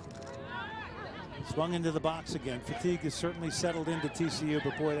freshman. Swung into the box again. Fatigue has certainly settled into TCU,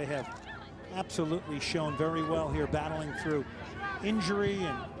 but boy, they have absolutely shown very well here, battling through injury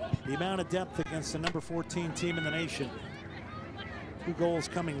and the amount of depth against the number 14 team in the nation. 2 goals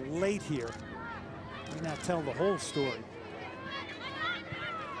coming late here. May not tell the whole story.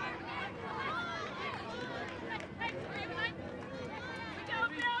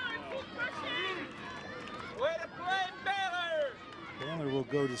 Baylor will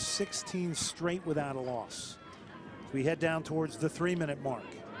go to 16 straight without a loss as we head down towards the 3-minute mark.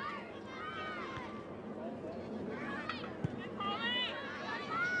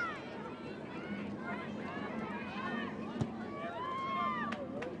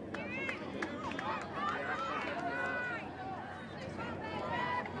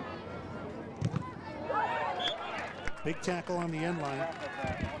 Big tackle on the end line.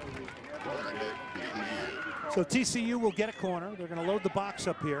 So TCU will get a corner. They're going to load the box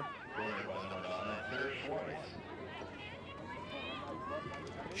up here.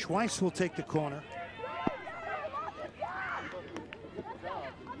 Schweiss will take the corner.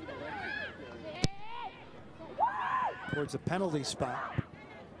 Towards a penalty spot.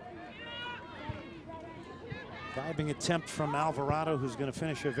 Diving attempt from Alvarado, who's going to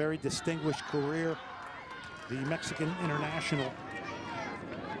finish a very distinguished career. The Mexican international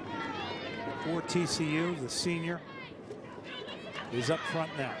for TCU, the senior, is up front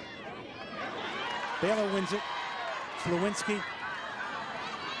now. Baylor wins it. Slowinski.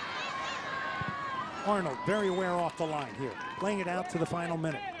 Arnold very aware off the line here, playing it out to the final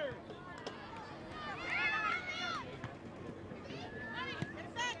minute.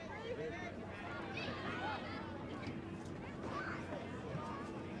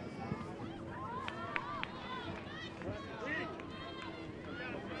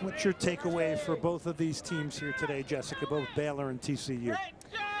 What's your takeaway for both of these teams here today, Jessica, both Baylor and TCU?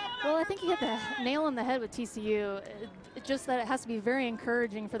 Well, I think you hit the nail on the head with TCU. It's just that it has to be very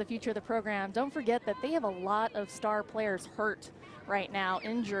encouraging for the future of the program. Don't forget that they have a lot of star players hurt right now,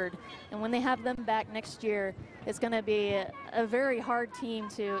 injured. And when they have them back next year, it's going to be a very hard team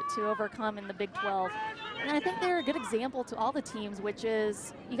to overcome in the Big 12. And I think they're a good example to all the teams, which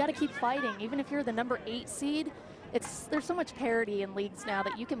is you got to keep fighting. Even if you're the number 8 seed, there's so much parity in leagues now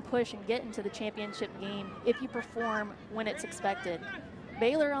that you can push and get into the championship game if you perform when it's expected.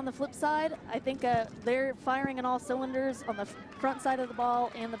 Baylor, on the flip side, I think they're firing on all cylinders on the front side of the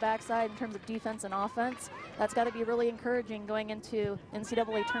ball and the back side in terms of defense and offense. That's got to be really encouraging going into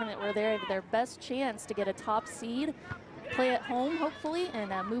NCAA tournament where they have their best chance to get a top seed, play at home hopefully,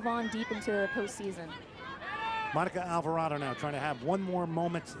 and move on deep into the postseason. Monica Alvarado now trying to have one more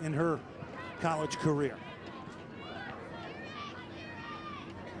moment in her college career.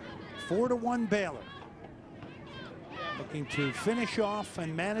 4-1 Baylor. Looking to finish off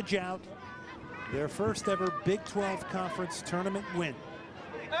and manage out their first ever Big 12 Conference tournament win.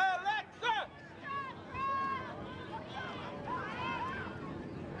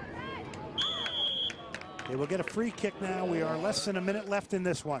 They will get a free kick now. We are less than a minute left in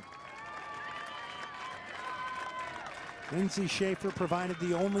this one. Lindsay Schaefer provided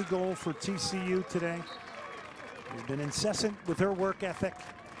the only goal for TCU today. She's been incessant with her work ethic,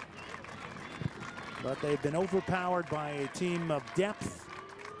 but they've been overpowered by a team of depth,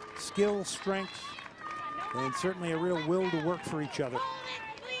 skill, strength, and certainly a real will to work for each other.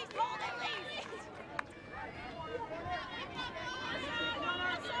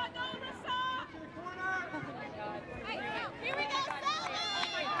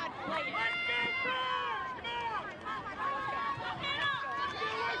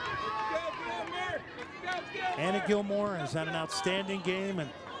 Anna Gilmore has had an outstanding game and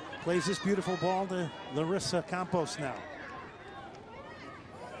plays this beautiful ball to Larissa Campos now.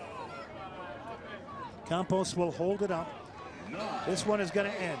 Campos will hold it up. This one is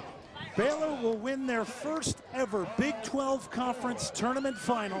going to end. Baylor will win their first ever Big 12 Conference tournament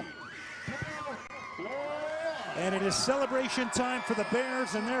final. And it is celebration time for the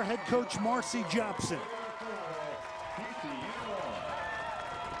Bears and their head coach, Marcy Jobson.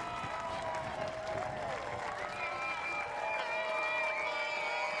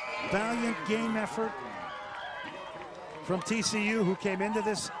 Valiant game effort from TCU, who came into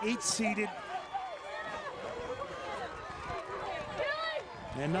this 8-seeded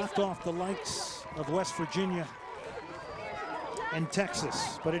and knocked off the likes of West Virginia and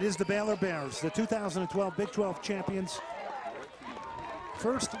Texas. But it is the Baylor Bears, the 2012 Big 12 champions.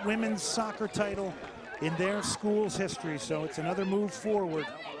 First women's soccer title in their school's history, so it's another move forward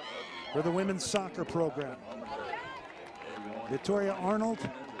for the women's soccer program. Victoria Arnold,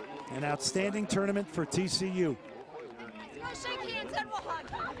 an outstanding tournament for TCU.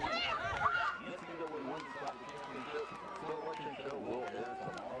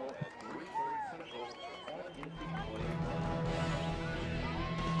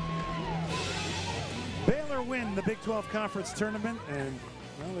 4 win the Big 12 Conference Tournament, and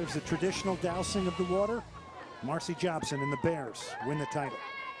well, there's a traditional dousing of the water. Marcy Jobson and the Bears win the title.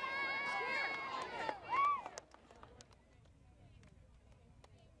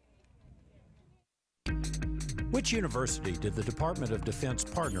 Which university did the Department of Defense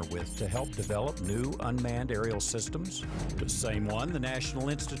partner with to help develop new unmanned aerial systems? The same one the National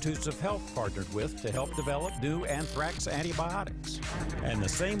Institutes of Health partnered with to help develop new anthrax antibiotics. And the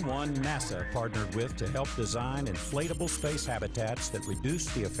same one NASA partnered with to help design inflatable space habitats that reduce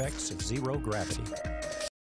the effects of zero gravity.